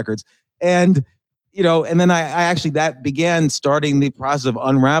phone records. And, and then I actually, that began starting the process of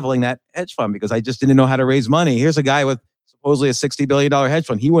unraveling that hedge fund because I just didn't know how to raise money. Here's a guy with supposedly a $60 billion hedge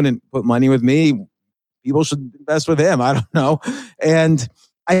fund. He wouldn't put money with me. People should invest with him. I don't know. And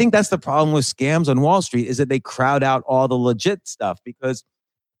I think that's the problem with scams on Wall Street is that they crowd out all the legit stuff because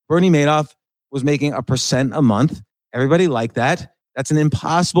Bernie Madoff was making 1% a month. Everybody liked that. That's an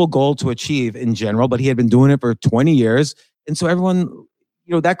impossible goal to achieve in general, but he had been doing it for 20 years. And so everyone,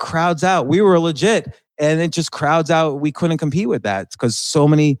 that crowds out. We were legit and it just crowds out. We couldn't compete with that because so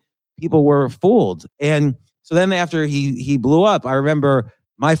many people were fooled. And so then after he blew up, I remember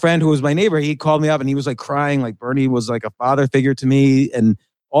my friend who was my neighbor, he called me up and he was like crying, like Bernie was like a father figure to me. And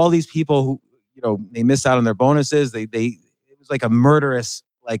all these people who, they missed out on their bonuses. It was like a murderous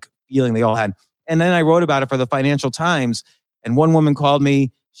like feeling they all had. And then I wrote about it for the Financial Times. And one woman called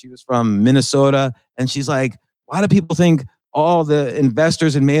me, she was from Minnesota. And she's like, why do people think all the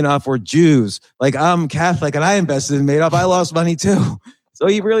investors in Madoff were Jews. Like, I'm Catholic and I invested in Madoff. I lost money too. So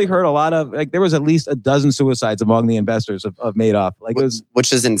he really heard a lot of, like, there was at least a dozen suicides among the investors of Madoff. Like, it was,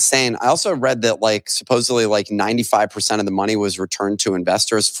 which is insane. I also read that like supposedly like 95% of the money was returned to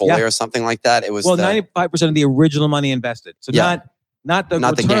investors fully or something like that. It was 95% of the original money invested. So not the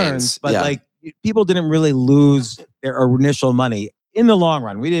returns, gains, but like people didn't really lose their initial money in the long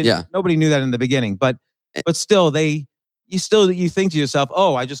run. We didn't. Nobody knew that in the beginning, but still you think to yourself,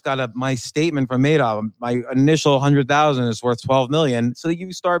 oh, I just got my statement from Madoff. My initial 100,000 is worth 12 million. So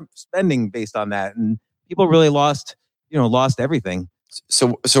you start spending based on that, and people really lost everything.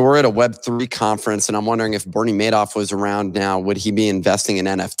 So we're at a Web3 conference, and I'm wondering if Bernie Madoff was around now, would he be investing in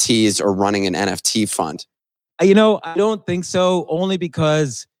NFTs or running an NFT fund? I don't think so. Only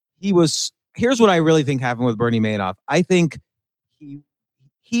because here's what I really think happened with Bernie Madoff. I think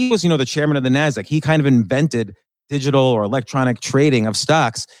he was, the chairman of the NASDAQ. He kind of invented digital or electronic trading of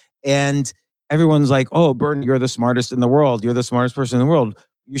stocks. And everyone's like, oh, Bernie, you're the smartest in the world. You're the smartest person in the world.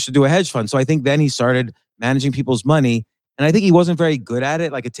 You should do a hedge fund. So I think then he started managing people's money. And I think he wasn't very good at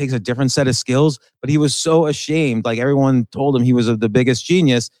it. Like, it takes a different set of skills, but he was so ashamed. Like, everyone told him he was the biggest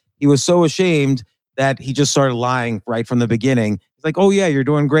genius. He was so ashamed that he just started lying right from the beginning. He's like, oh yeah, you're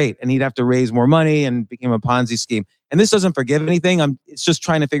doing great. And he'd have to raise more money and became a Ponzi scheme. And this doesn't forgive anything. It's just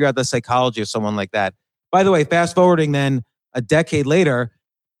trying to figure out the psychology of someone like that. By the way, fast forwarding then a decade later,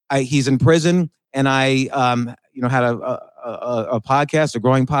 he's in prison, and I had a podcast, a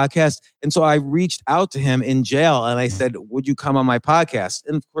growing podcast. And so I reached out to him in jail and I said, would you come on my podcast?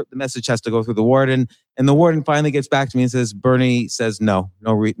 And of course, the message has to go through the warden. And the warden finally gets back to me and says, Bernie says no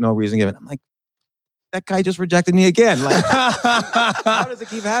reason given. I'm like, that guy just rejected me again. Like, how does it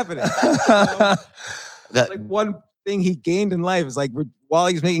keep happening? Like, one thing he gained in life is like, while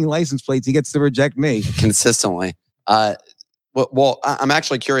he's making license plates, he gets to reject me consistently. Well, I'm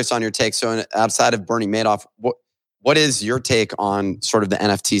actually curious on your take. So outside of Bernie Madoff, what is your take on sort of the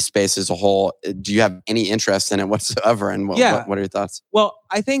NFT space as a whole? Do you have any interest in it whatsoever? And what are your thoughts? Well,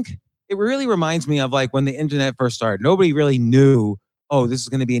 I think it really reminds me of like when the internet first started. Nobody really knew, oh, this is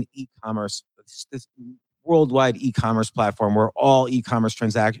going to be an e-commerce, this worldwide e-commerce platform where all e-commerce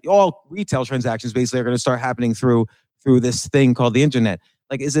transactions, all retail transactions basically are going to start happening through this thing called the internet.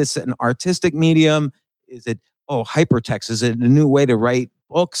 Like, is this an artistic medium? Is it, hypertext? Is it a new way to write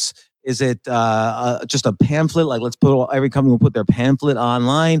books? Is it just a pamphlet? Like, every company will put their pamphlet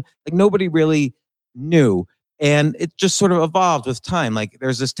online. Like, nobody really knew. And it just sort of evolved with time. Like,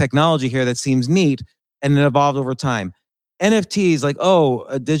 there's this technology here that seems neat, and it evolved over time. NFTs, like,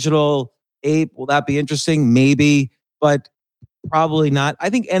 a digital ape, will that be interesting? Maybe, but probably not. I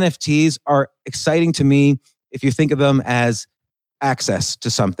think NFTs are exciting to me if you think of them as access to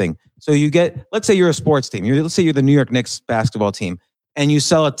something. So you get, let's say you're a sports team. Let's say you're the New York Knicks basketball team, and you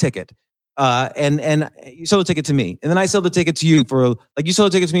sell a ticket. And you sell the ticket to me, and then I sell the ticket to you for, like, you sell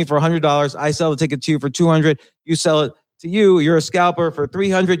the ticket to me for $100. I sell the ticket to you for $200. You sell it to you. You're a scalper for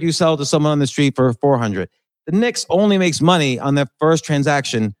 $300. You sell it to someone on the street for $400. The Knicks only makes money on their first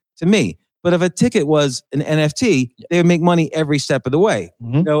transaction to me. But if a ticket was an NFT, they would make money every step of the way.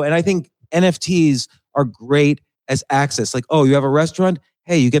 Mm-hmm. And I think NFTs are great as access. Like, you have a restaurant?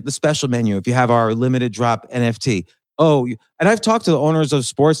 Hey, you get the special menu if you have our limited drop NFT. And I've talked to the owners of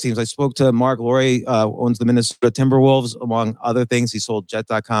sports teams. I spoke to Mark Laurie, owns the Minnesota Timberwolves, among other things. He sold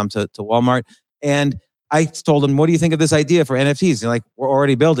Jet.com to Walmart. And I told him, what do you think of this idea for NFTs? They're like, we're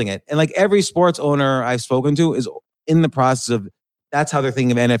already building it. And like every sports owner I've spoken to is in the process of, that's how they're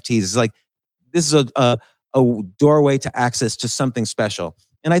thinking of NFTs. It's like, this is a doorway to access to something special.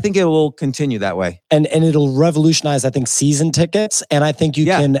 And I think it will continue that way. And it'll revolutionize, I think, season tickets. And I think you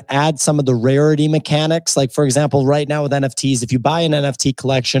can add some of the rarity mechanics. Like, for example, right now with NFTs, if you buy an NFT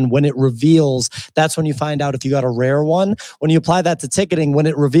collection, when it reveals, that's when you find out if you got a rare one. When you apply that to ticketing, when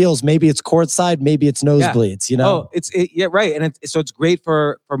it reveals, maybe it's courtside, maybe it's nosebleeds, right. And so it's great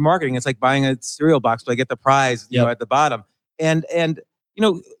for marketing. It's like buying a cereal box, but I get the prize, at the bottom. And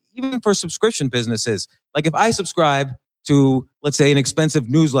even for subscription businesses, like if I subscribe to, let's say, an expensive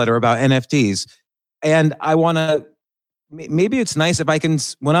newsletter about NFTs, and I want to, maybe it's nice if I can,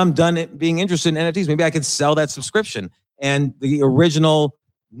 when I'm done being interested in NFTs, maybe I can sell that subscription, and the original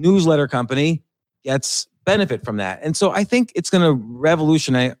newsletter company gets benefit from that. And so I think it's going to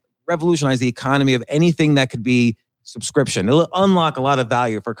revolutionize the economy of anything that could be subscription. It'll unlock a lot of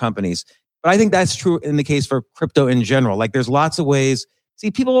value for companies. But I think that's true in the case for crypto in general. Like, there's lots of ways. See,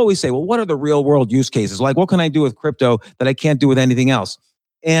 people always say, well, what are the real world use cases? Like, what can I do with crypto that I can't do with anything else?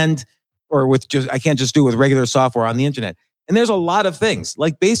 I can't just do with regular software on the internet. And there's a lot of things.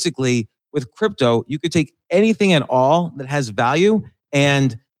 Like, basically, with crypto, you could take anything at all that has value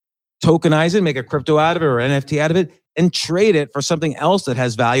and tokenize it, make a crypto out of it or NFT out of it, and trade it for something else that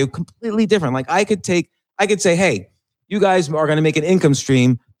has value completely different. Like I could say, hey, you guys are going to make an income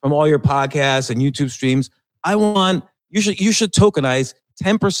stream from all your podcasts and YouTube streams. You should tokenize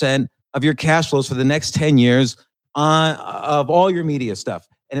 10% of your cash flows for the next 10 years of all your media stuff.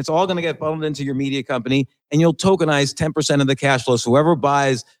 And it's all going to get bundled into your media company, and you'll tokenize 10% of the cash flows. So whoever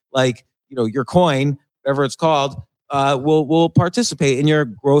buys your coin, whatever it's called, will participate in your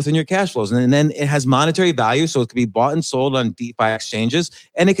growth and your cash flows. And then it has monetary value, so it can be bought and sold on DeFi exchanges.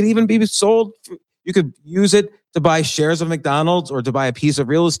 And it can even be sold. You could use it to buy shares of McDonald's, or to buy a piece of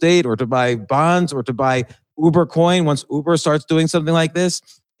real estate, or to buy bonds, or to buy Uber coin once Uber starts doing something like this.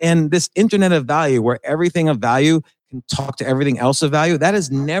 And this internet of value, where everything of value can talk to everything else of value, that has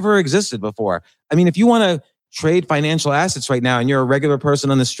never existed before. I mean, if you want to trade financial assets right now and you're a regular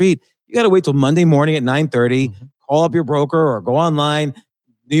person on the street, you got to wait till Monday morning at 9:30, call up your broker or go online.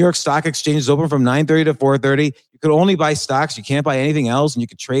 New York Stock Exchange is open from 9:30 to 4:30. You could only buy stocks. You can't buy anything else. And you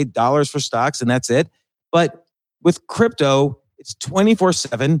could trade dollars for stocks, and that's it. But with crypto, it's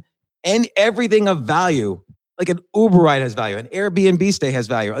 24/7, and everything of value, like an Uber ride has value, an Airbnb stay has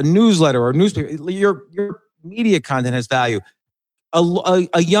value, a newsletter or a newspaper, your media content has value.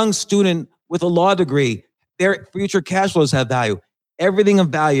 A young student with a law degree, their future cash flows have value. Everything of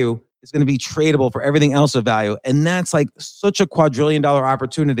value is going to be tradable for everything else of value. And that's like such a quadrillion-dollar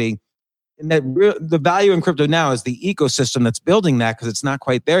opportunity. And that the value in crypto now is the ecosystem that's building that, because it's not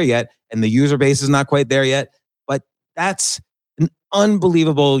quite there yet. And the user base is not quite there yet. But that's an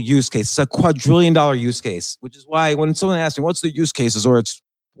unbelievable use case. It's a quadrillion-dollar use case, which is why when someone asks me, what's the use cases, or it's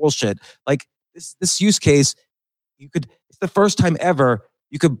bullshit, like this use case, it's the first time ever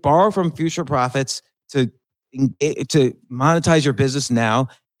you could borrow from future profits to monetize your business now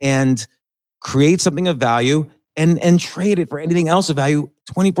and create something of value and trade it for anything else of value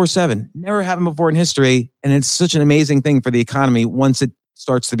 24/7. Never happened before in history. And it's such an amazing thing for the economy once it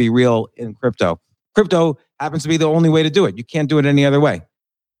starts to be real in crypto. Crypto happens to be the only way to do it. You can't do it any other way.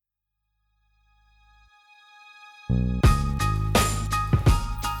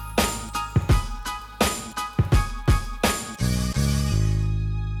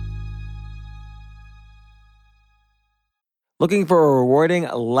 Looking for a rewarding,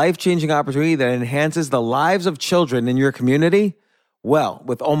 life-changing opportunity that enhances the lives of children in your community? Well,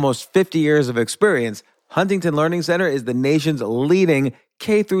 with almost 50 years of experience, Huntington Learning Center is the nation's leading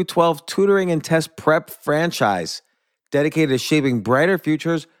K-12 tutoring and test prep franchise, dedicated to shaping brighter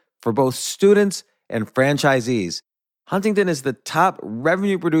futures for both students and franchisees. Huntington is the top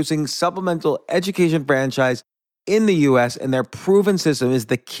revenue-producing supplemental education franchise in the U.S., and their proven system is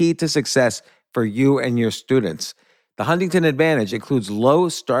the key to success for you and your students. The Huntington Advantage includes low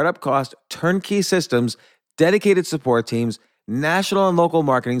startup cost turnkey systems, dedicated support teams, national and local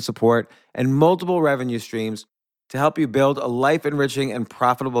marketing support, and multiple revenue streams to help you build a life-enriching and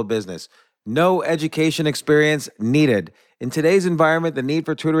profitable business. No education experience needed. In today's environment, the need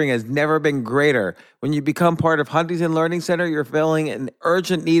for tutoring has never been greater. When you become part of Huntington Learning Center, you're filling an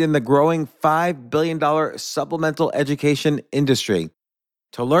urgent need in the growing $5 billion supplemental education industry.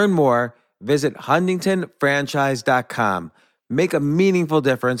 To learn more, visit huntingtonfranchise.com. Make a meaningful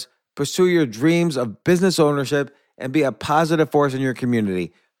difference, pursue your dreams of business ownership, and be a positive force in your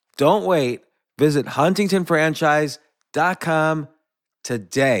community. Don't wait. Visit huntingtonfranchise.com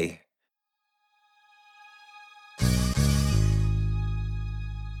today.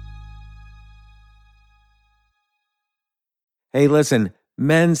 Hey, listen,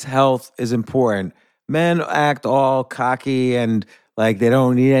 men's health is important. Men act all cocky and like they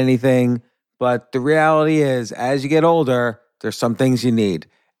don't need anything. But the reality is, as you get older, there's some things you need.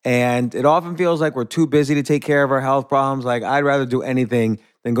 And it often feels like we're too busy to take care of our health problems. Like, I'd rather do anything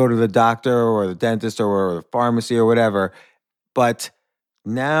than go to the doctor or the dentist or the pharmacy or whatever. But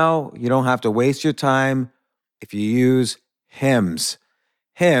now you don't have to waste your time if you use HIMS.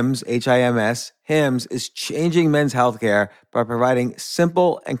 HIMS, H-I-M-S, HIMS is changing men's healthcare by providing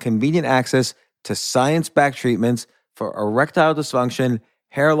simple and convenient access to science-backed treatments for erectile dysfunction,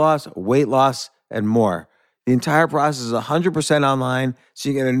 hair loss, weight loss, and more. The entire process is 100% online, so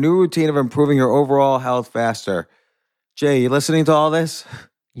you get a new routine of improving your overall health faster. Jay, you listening to all this?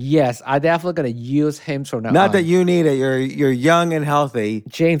 Yes, I'm definitely going to use HIMS from now on. Not that you need it. You're young and healthy.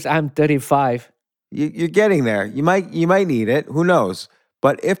 James, I'm 35. You're getting there. You might need it. Who knows?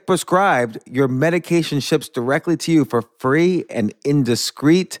 But if prescribed, your medication ships directly to you for free and in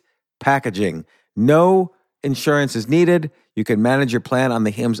discreet packaging. No insurance is needed. You can manage your plan on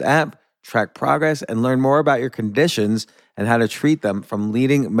the HIMS app. track progress, and learn more about your conditions and how to treat them from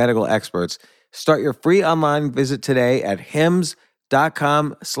leading medical experts. Start your free online visit today at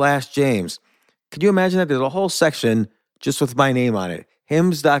hims.com/James. Could you imagine that? There's a whole section just with my name on it.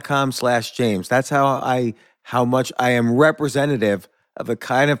 hims.com/James. That's how much I am representative of the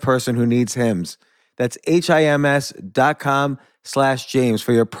kind of person who needs Hims. That's HIMS.com/James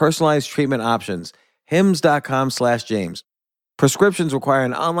for your personalized treatment options. HIMS.com/James. Prescriptions require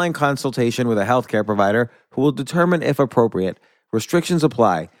an online consultation with a healthcare provider who will determine if appropriate. Restrictions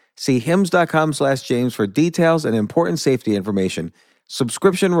apply. See HIMS.com/James for details and important safety information.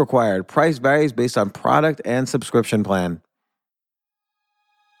 Subscription required. Price varies based on product and subscription plan.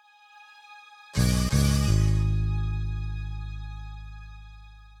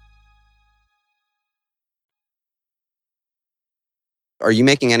 Are you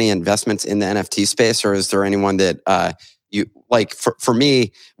making any investments in the NFT space, or is there anyone that you like? For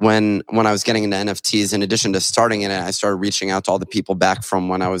me, when I was getting into NFTs, in addition to starting in it, I started reaching out to all the people back from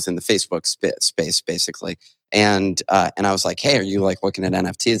when I was in the Facebook space, basically. And I was like, hey, are you like looking at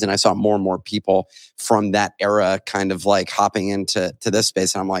NFTs? And I saw more and more people from that era kind of like hopping into this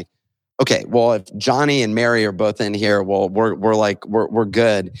space. And I'm like, okay, well, if Johnny and Mary are both in here, well, we're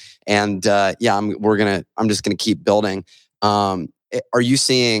good. And I'm just gonna keep building. Are you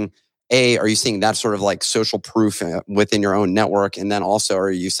seeing that sort of like social proof within your own network? And then also,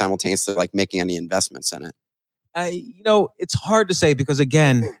 are you simultaneously like making any investments in it? It's hard to say because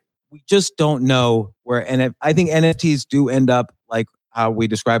again, we just don't know where, and I think NFTs do end up like how we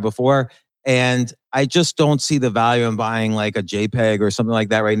described before. And I just don't see the value in buying like a JPEG or something like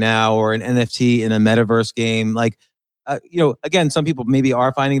that right now, or an NFT in a metaverse game. Like, again, some people maybe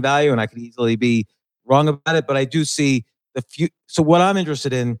are finding value, and I could easily be wrong about it, but I do see the few. So what I'm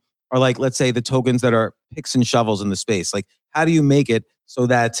interested in are like, let's say the tokens that are picks and shovels in the space. Like, how do you make it so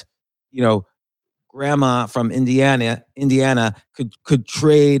that, grandma from Indiana could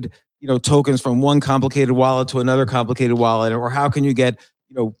trade, tokens from one complicated wallet to another complicated wallet? Or how can you get,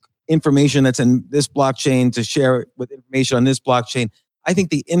 information that's in this blockchain to share with information on this blockchain? I think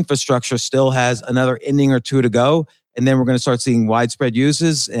the infrastructure still has another inning or two to go. And then we're going to start seeing widespread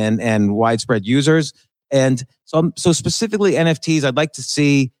uses and widespread users. And so specifically NFTs, I'd like to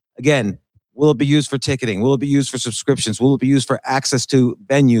see, again, will it be used for ticketing? Will it be used for subscriptions? Will it be used for access to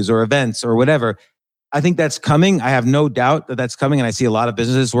venues or events or whatever? I think that's coming. I have no doubt that that's coming. And I see a lot of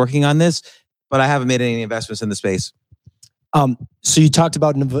businesses working on this, but I haven't made any investments in the space. So you talked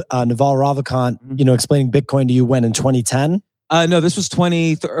about Naval Ravikant, explaining Bitcoin to you when in 2010? No, this was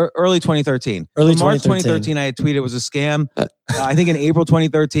early 2013. Early March 2013, I had tweeted it was a scam. I think in April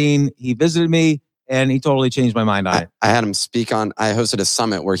 2013, he visited me and he totally changed my mind on it. I had him speak I hosted a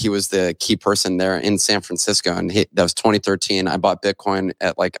summit where he was the key person there in San Francisco. And that was 2013. I bought Bitcoin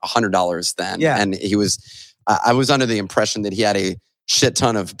at like $100 then. Yeah. And I was under the impression that he had a shit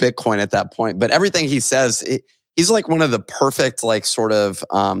ton of Bitcoin at that point. But everything he says, he's like one of the perfect, like sort of,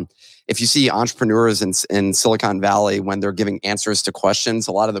 if you see entrepreneurs in Silicon Valley, when they're giving answers to questions,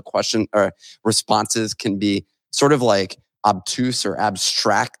 a lot of the question or responses can be sort of like obtuse or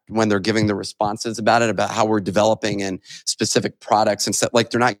abstract when they're giving the responses about how we're developing in specific products and stuff.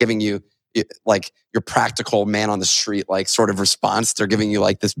 Like they're not giving you like your practical man on the street, like sort of response. They're giving you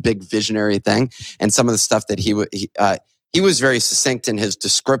like this big visionary thing. And some of the stuff that he was very succinct in his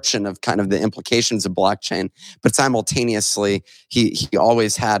description of kind of the implications of blockchain, but simultaneously he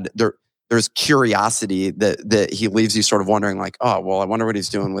always had there's curiosity that he leaves you sort of wondering like, oh, well, I wonder what he's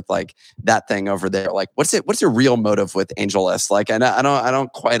doing with like that thing over there. Like, what's your real motive with AngelList? Like, I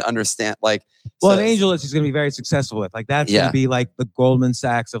don't quite understand. Like, well, an AngelList is going to be very successful with. Like, that's going to be like the Goldman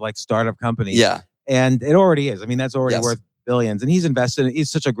Sachs of like startup companies. Yeah, and it already is. I mean, that's already worth billions. And he's invested. He's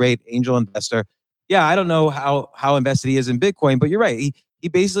such a great angel investor. Yeah, I don't know how invested he is in Bitcoin, but you're right. He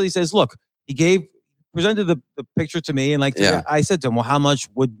basically says, look, he presented the picture to me, and like I said to him, well, how much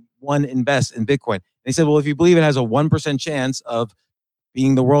would one invest in Bitcoin? And he said, well, if you believe it has a 1% chance of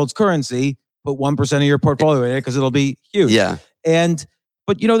being the world's currency, put 1% of your portfolio in it because it'll be huge. Yeah.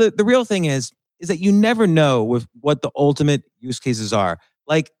 But the real thing is that you never know with what the ultimate use cases are.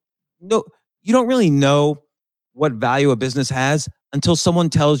 Like, no, you don't really know what value a business has until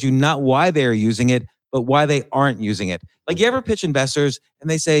someone tells you not why they're using it, but why they aren't using it. Like, you ever pitch investors and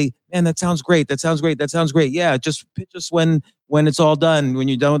they say, man, that sounds great. That sounds great. That sounds great. Yeah, just pitch us when it's all done, when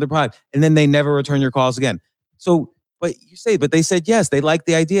you're done with the product. And then they never return your calls again. So, but they said yes, they like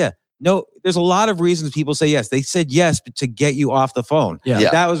the idea. No, there's a lot of reasons people say yes. They said yes to get you off the phone.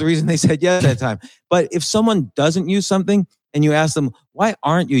 Yeah. That was the reason they said yes at that time. But if someone doesn't use something and you ask them, why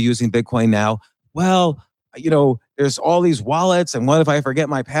aren't you using Bitcoin now? Well, there's all these wallets, and what if I forget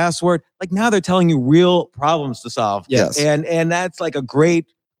my password? Like now they're telling you real problems to solve. Yes. And that's like a great,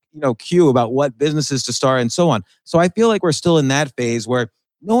 cue about what businesses to start and so on. So I feel like we're still in that phase where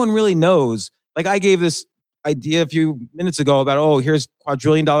no one really knows. Like I gave this idea a few minutes ago about, here's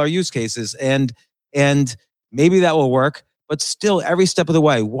quadrillion-dollar use cases and maybe that will work, but still every step of the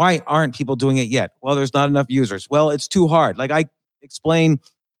way, why aren't people doing it yet? Well, there's not enough users. Well, it's too hard. Like I explain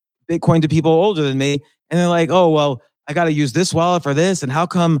Bitcoin to people older than me, and they're like, oh, well, I got to use this wallet for this. And how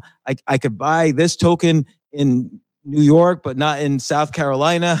come I could buy this token in New York, but not in South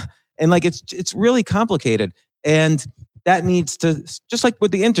Carolina? And like, it's really complicated. And that needs to, just like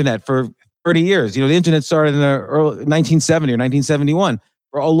with the internet for 30 years, the internet started in the early 1970 or 1971.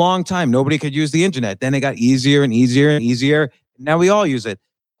 For a long time, nobody could use the internet. Then it got easier and easier and easier. Now we all use it.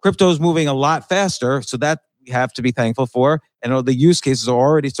 Crypto's moving a lot faster. So that we have to be thankful for. And the use cases are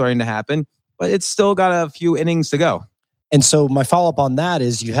already starting to happen, but it's still got a few innings to go. And so my follow-up on that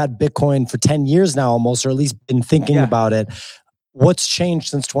is you had Bitcoin for 10 years now almost, or at least been thinking about it. What's changed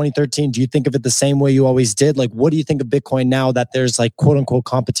since 2013? Do you think of it the same way you always did? Like, what do you think of Bitcoin now that there's like quote unquote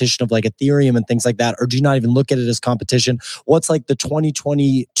competition of like Ethereum and things like that? Or do you not even look at it as competition? What's like the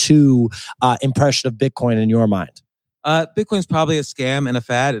 2022 impression of Bitcoin in your mind? Bitcoin's probably a scam and a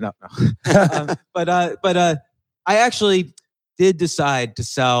fad. No. But I actually did decide to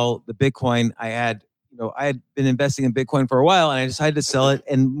sell the Bitcoin. I had been investing in Bitcoin for a while, and I decided to sell it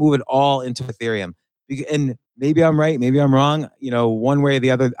and move it all into Ethereum. And maybe I'm right, maybe I'm wrong. One way or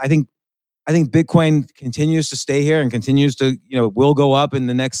the other. I think Bitcoin continues to stay here and continues to, will go up in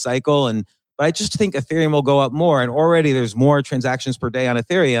the next cycle. But I just think Ethereum will go up more. And already there's more transactions per day on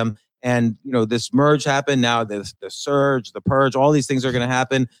Ethereum. And this merge happened. Now the surge, the purge, all these things are going to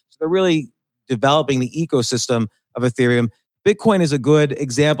happen. So they're really developing the ecosystem of Ethereum. Bitcoin is a good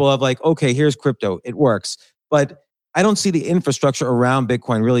example of like, okay, here's crypto. It works. But I don't see the infrastructure around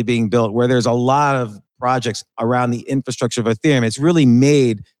Bitcoin really being built where there's a lot of projects around the infrastructure of Ethereum. It's really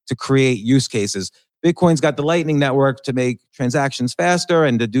made to create use cases. Bitcoin's got the Lightning Network to make transactions faster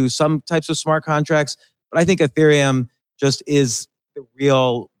and to do some types of smart contracts. But I think Ethereum just is the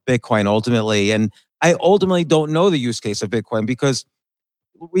real Bitcoin ultimately. And I ultimately don't know the use case of Bitcoin because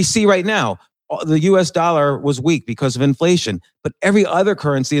we see right now, the US dollar was weak because of inflation, but every other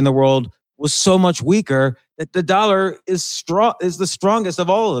currency in the world was so much weaker that the dollar is the strongest of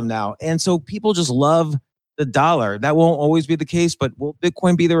all of them now. And so people just love the dollar. That won't always be the case, but will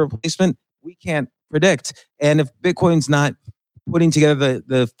Bitcoin be the replacement? We can't predict. And if Bitcoin's not putting together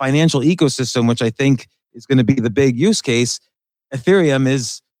the financial ecosystem, which I think is going to be the big use case, Ethereum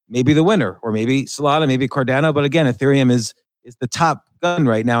is maybe the winner, or maybe Solana, maybe Cardano. But again, Ethereum is the top gun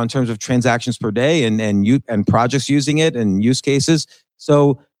right now in terms of transactions per day and projects using it and use cases.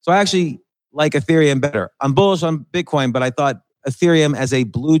 So I actually like Ethereum better. I'm bullish on Bitcoin, but I thought Ethereum as a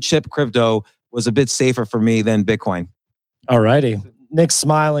blue chip crypto was a bit safer for me than Bitcoin. All righty. Nick's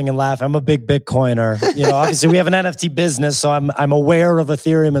smiling and laughing. I'm a big Bitcoiner. Obviously we have an NFT business, so I'm aware of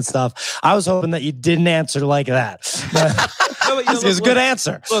Ethereum and stuff. I was hoping that you didn't answer like that. It was a good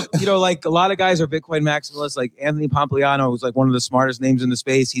answer. Look, like a lot of guys are Bitcoin maximalists. Like Anthony Pompliano, who's like one of the smartest names in the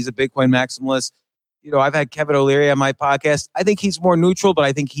space. He's a Bitcoin maximalist. I've had Kevin O'Leary on my podcast. I think he's more neutral, but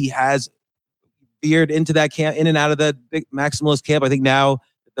I think he has veered into that camp, in and out of the big maximalist camp. I think now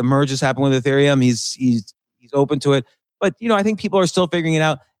that the merge has happened with Ethereum, he's open to it. But, I think people are still figuring it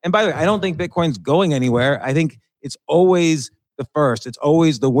out. And by the way, I don't think Bitcoin's going anywhere. I think it's always the first. It's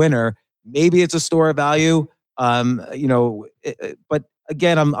always the winner. Maybe it's a store of value. But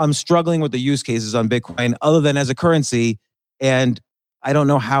again, I'm struggling with the use cases on Bitcoin other than as a currency. And I don't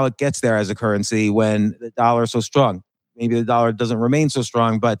know how it gets there as a currency when the dollar is so strong. Maybe the dollar doesn't remain so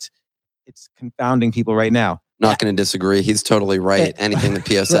strong, but it's confounding people right now. Not going to disagree. He's totally right. Anything the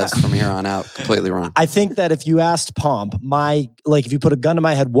PO says from here on out, completely wrong. I think that if you asked Pomp, if you put a gun to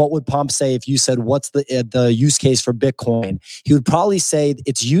my head, what would Pomp say if you said, what's the use case for Bitcoin? He would probably say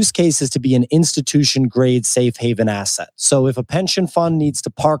its use case is to be an institution grade safe haven asset. So if a pension fund needs to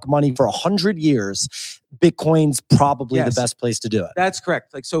park money for 100 years, Bitcoin's probably the best place to do it. That's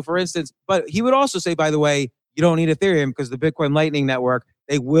correct. Like, so for instance, but he would also say, by the way, you don't need Ethereum because the Bitcoin Lightning Network,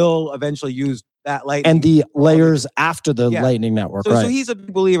 they will eventually use that Lightning. And the layers after the Lightning Network, right? So he's a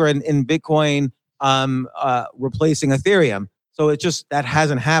big believer in Bitcoin replacing Ethereum. So it just, that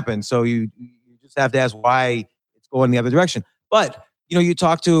hasn't happened. So you just have to ask why it's going the other direction. But, you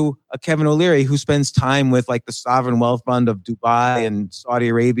talk to a Kevin O'Leary who spends time with like the sovereign wealth fund of Dubai and Saudi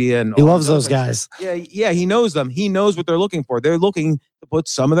Arabia. And he loves those guys. Yeah, he knows them. He knows what they're looking for. They're looking to put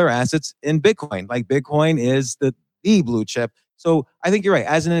some of their assets in Bitcoin. Like Bitcoin is the blue chip. So I think you're right.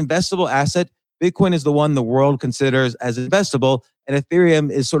 As an investable asset, Bitcoin is the one the world considers as investable, and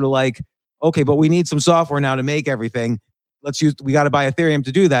Ethereum is sort of like, okay, but we need some software now to make everything. We got to buy Ethereum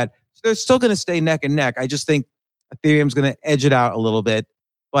to do that. So they're still going to stay neck and neck. I just think Ethereum's going to edge it out a little bit.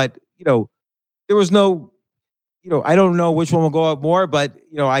 But, there was no, I don't know which one will go up more, but,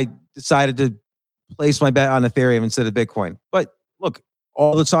 I decided to place my bet on Ethereum instead of Bitcoin. But look,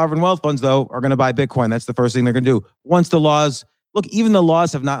 all the sovereign wealth funds, though, are going to buy Bitcoin. That's the first thing they're going to do. Once the laws, look, even the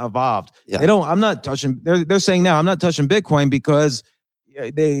laws have not evolved. Yeah. I'm not touching, they're saying now, I'm not touching Bitcoin because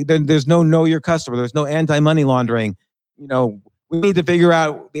there's no know your customer. There's no anti-money laundering. We need to figure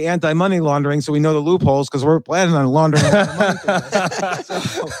out the anti-money laundering so we know the loopholes because we're planning on laundering a lot of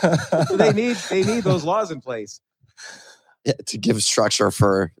money. So they need those laws in place. Yeah, to give structure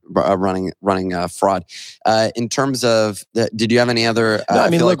for running fraud. In terms of, did you have any other? No, I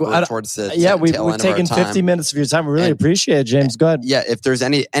mean, look, towards the we've taken 50 minutes of your time. We really appreciate it, James. Go ahead. Yeah, if there's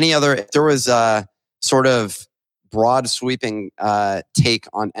any other, if there was a sort of broad sweeping take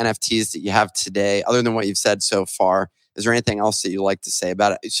on NFTs that you have today, other than what you've said so far, is there anything else that you'd like to say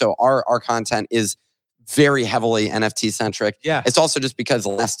about it? So our content is very heavily NFT centric. Yeah, it's also just because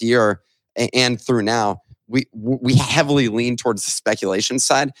last year and through now, we heavily lean towards the speculation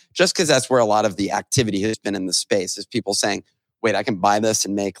side, just because that's where a lot of the activity has been in the space. Is people saying, "Wait, I can buy this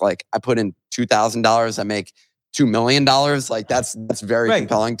and make I put in $2,000, I make $2 million." Like that's very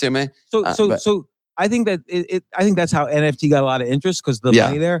compelling to me. So I think that I think that's how NFT got a lot of interest because the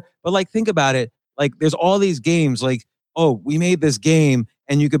money there. But think about it. There's all these games. We made this game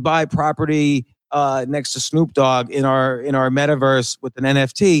and you could buy property next to Snoop Dogg in our metaverse with an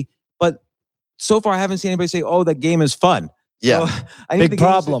NFT. But so far, I haven't seen anybody say, "Oh, that game is fun." Yeah, so I need big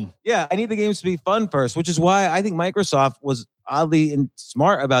problem. I need the games to be fun first, which is why I think Microsoft was oddly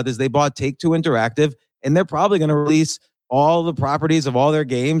smart about this. They bought Take-Two Interactive, and they're probably going to release all the properties of all their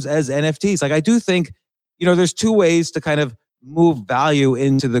games as NFTs. I do think, there's two ways to kind of move value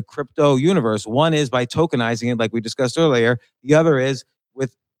into the crypto universe. One is by tokenizing it, like we discussed earlier. The other is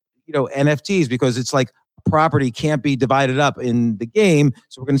with, NFTs, because it's property can't be divided up in the game.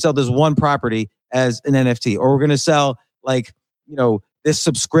 So we're going to sell this one property as an NFT, or we're going to sell this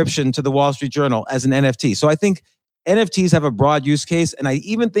subscription to the Wall Street Journal as an NFT. So I think NFTs have a broad use case. And I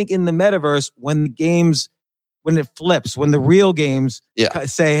even think in the metaverse, when it flips, when the real games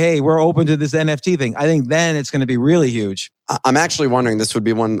say, "Hey, we're open to this NFT thing," I think then it's going to be really huge. I'm actually wondering, this would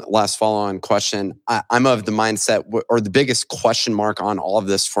be one last follow-on question. I'm of the mindset, or the biggest question mark on all of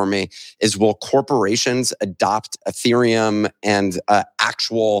this for me is, will corporations adopt Ethereum and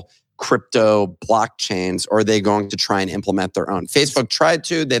actual crypto blockchains, or are they going to try and implement their own? Facebook tried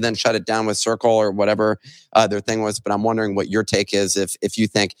to, they then shut it down with Circle or whatever their thing was. But I'm wondering what your take is, if you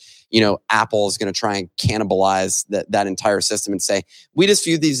think, Apple is going to try and cannibalize that entire system and say, "We just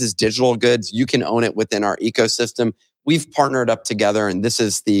view these as digital goods. You can own it within our ecosystem. We've partnered up together, and this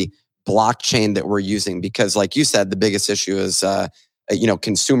is the blockchain that we're using." Because like you said, the biggest issue is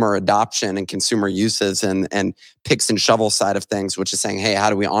consumer adoption and consumer uses and picks and shovel side of things, which is saying, "Hey, how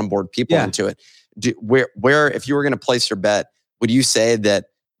do we onboard people into it?" Where if you were going to place your bet, would you say that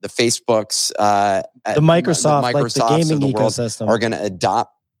the Facebooks, the Microsofts, the gaming of the world ecosystem are going to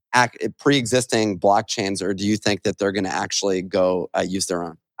adopt pre-existing blockchains, or do you think that they're going to actually go use their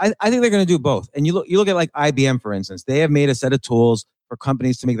own? I think they're going to do both. And you look at IBM, for instance. They have made a set of tools for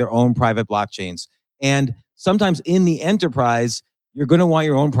companies to make their own private blockchains. And sometimes in the enterprise, you're going to want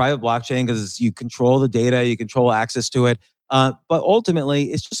your own private blockchain because you control the data, you control access to it. But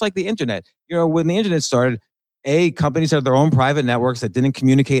ultimately, it's just like the internet. When the internet started, companies had their own private networks that didn't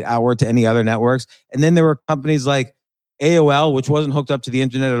communicate outward to any other networks. And then there were companies like AOL, which wasn't hooked up to the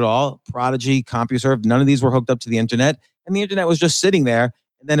internet at all. Prodigy, CompuServe, none of these were hooked up to the internet. And the internet was just sitting there.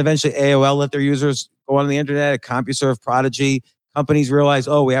 And then eventually AOL let their users go on the internet, CompuServe, Prodigy. Companies realized,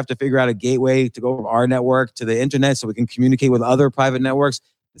 we have to figure out a gateway to go from our network to the internet so we can communicate with other private networks.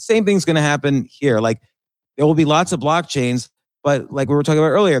 The same thing's going to happen here. There will be lots of blockchains, but like we were talking about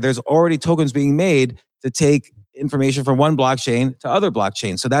earlier, there's already tokens being made to take information from one blockchain to other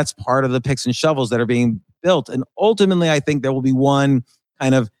blockchains. So that's part of the picks and shovels that are being built. And ultimately, I think there will be one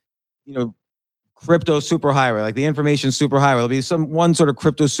kind of, crypto superhighway, like the information superhighway. There'll be one sort of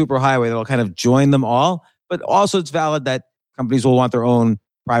crypto superhighway that'll kind of join them all. But also it's valid that companies will want their own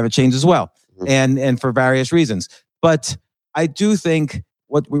private chains as well, and for various reasons. But I do think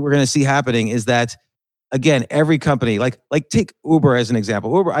what we were going to see happening is that, again, every company, like take Uber as an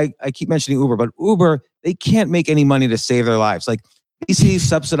example. Uber, I keep mentioning Uber, but Uber, they can't make any money to save their lives. VC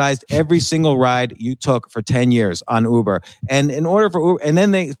subsidized every single ride you took for 10 years on Uber. And in order for Uber, and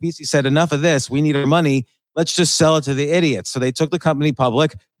then VC said, "Enough of this. We need our money. Let's just sell it to the idiots." So they took the company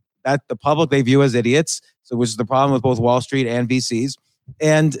public. that the public they view as idiots. So which is the problem with both Wall Street and VCs.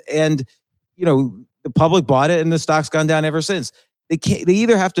 And the public bought it and the stock's gone down ever since. They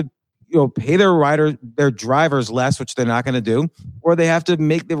either have to pay their drivers less, which they're not going to do, or they have to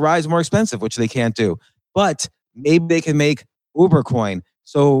make the rides more expensive, which they can't do. But maybe they can make Uber coin.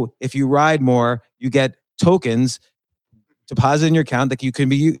 So if you ride more, you get tokens deposited in your account that can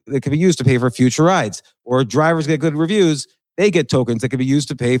be used to pay for future rides. Or drivers get good reviews, they get tokens that can be used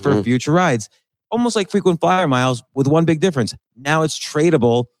to pay for future rides. Almost like frequent flyer miles, with one big difference. Now it's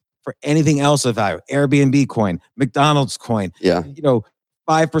tradable for anything else of value. Airbnb coin, McDonald's coin. Yeah.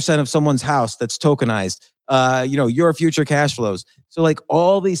 5% of someone's house that's tokenized. Your future cash flows. So like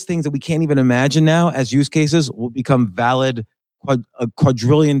all these things that we can't even imagine now as use cases will become valid, a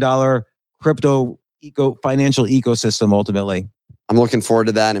quadrillion-dollar crypto financial ecosystem ultimately. I'm looking forward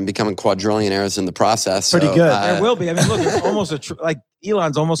to that and becoming quadrillionaires in the process. Pretty good. There will be. I mean, look, it's almost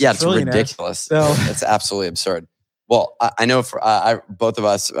Elon's almost a trillionaire. It's ridiculous. So it's absolutely absurd. Well, I know both of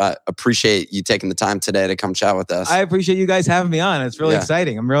us appreciate you taking the time today to come chat with us. I appreciate you guys having me on. It's really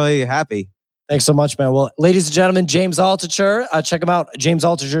exciting. I'm really happy. Thanks so much, man. Well, ladies and gentlemen, James Altucher. Check him out,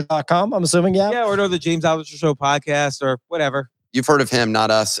 jamesaltucher.com, I'm assuming, yeah? Yeah, or to the James Altucher Show podcast or whatever. You've heard of him,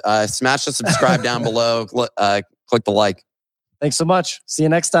 not us. Smash the subscribe down below. Click the like. Thanks so much. See you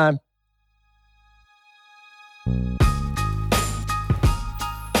next time.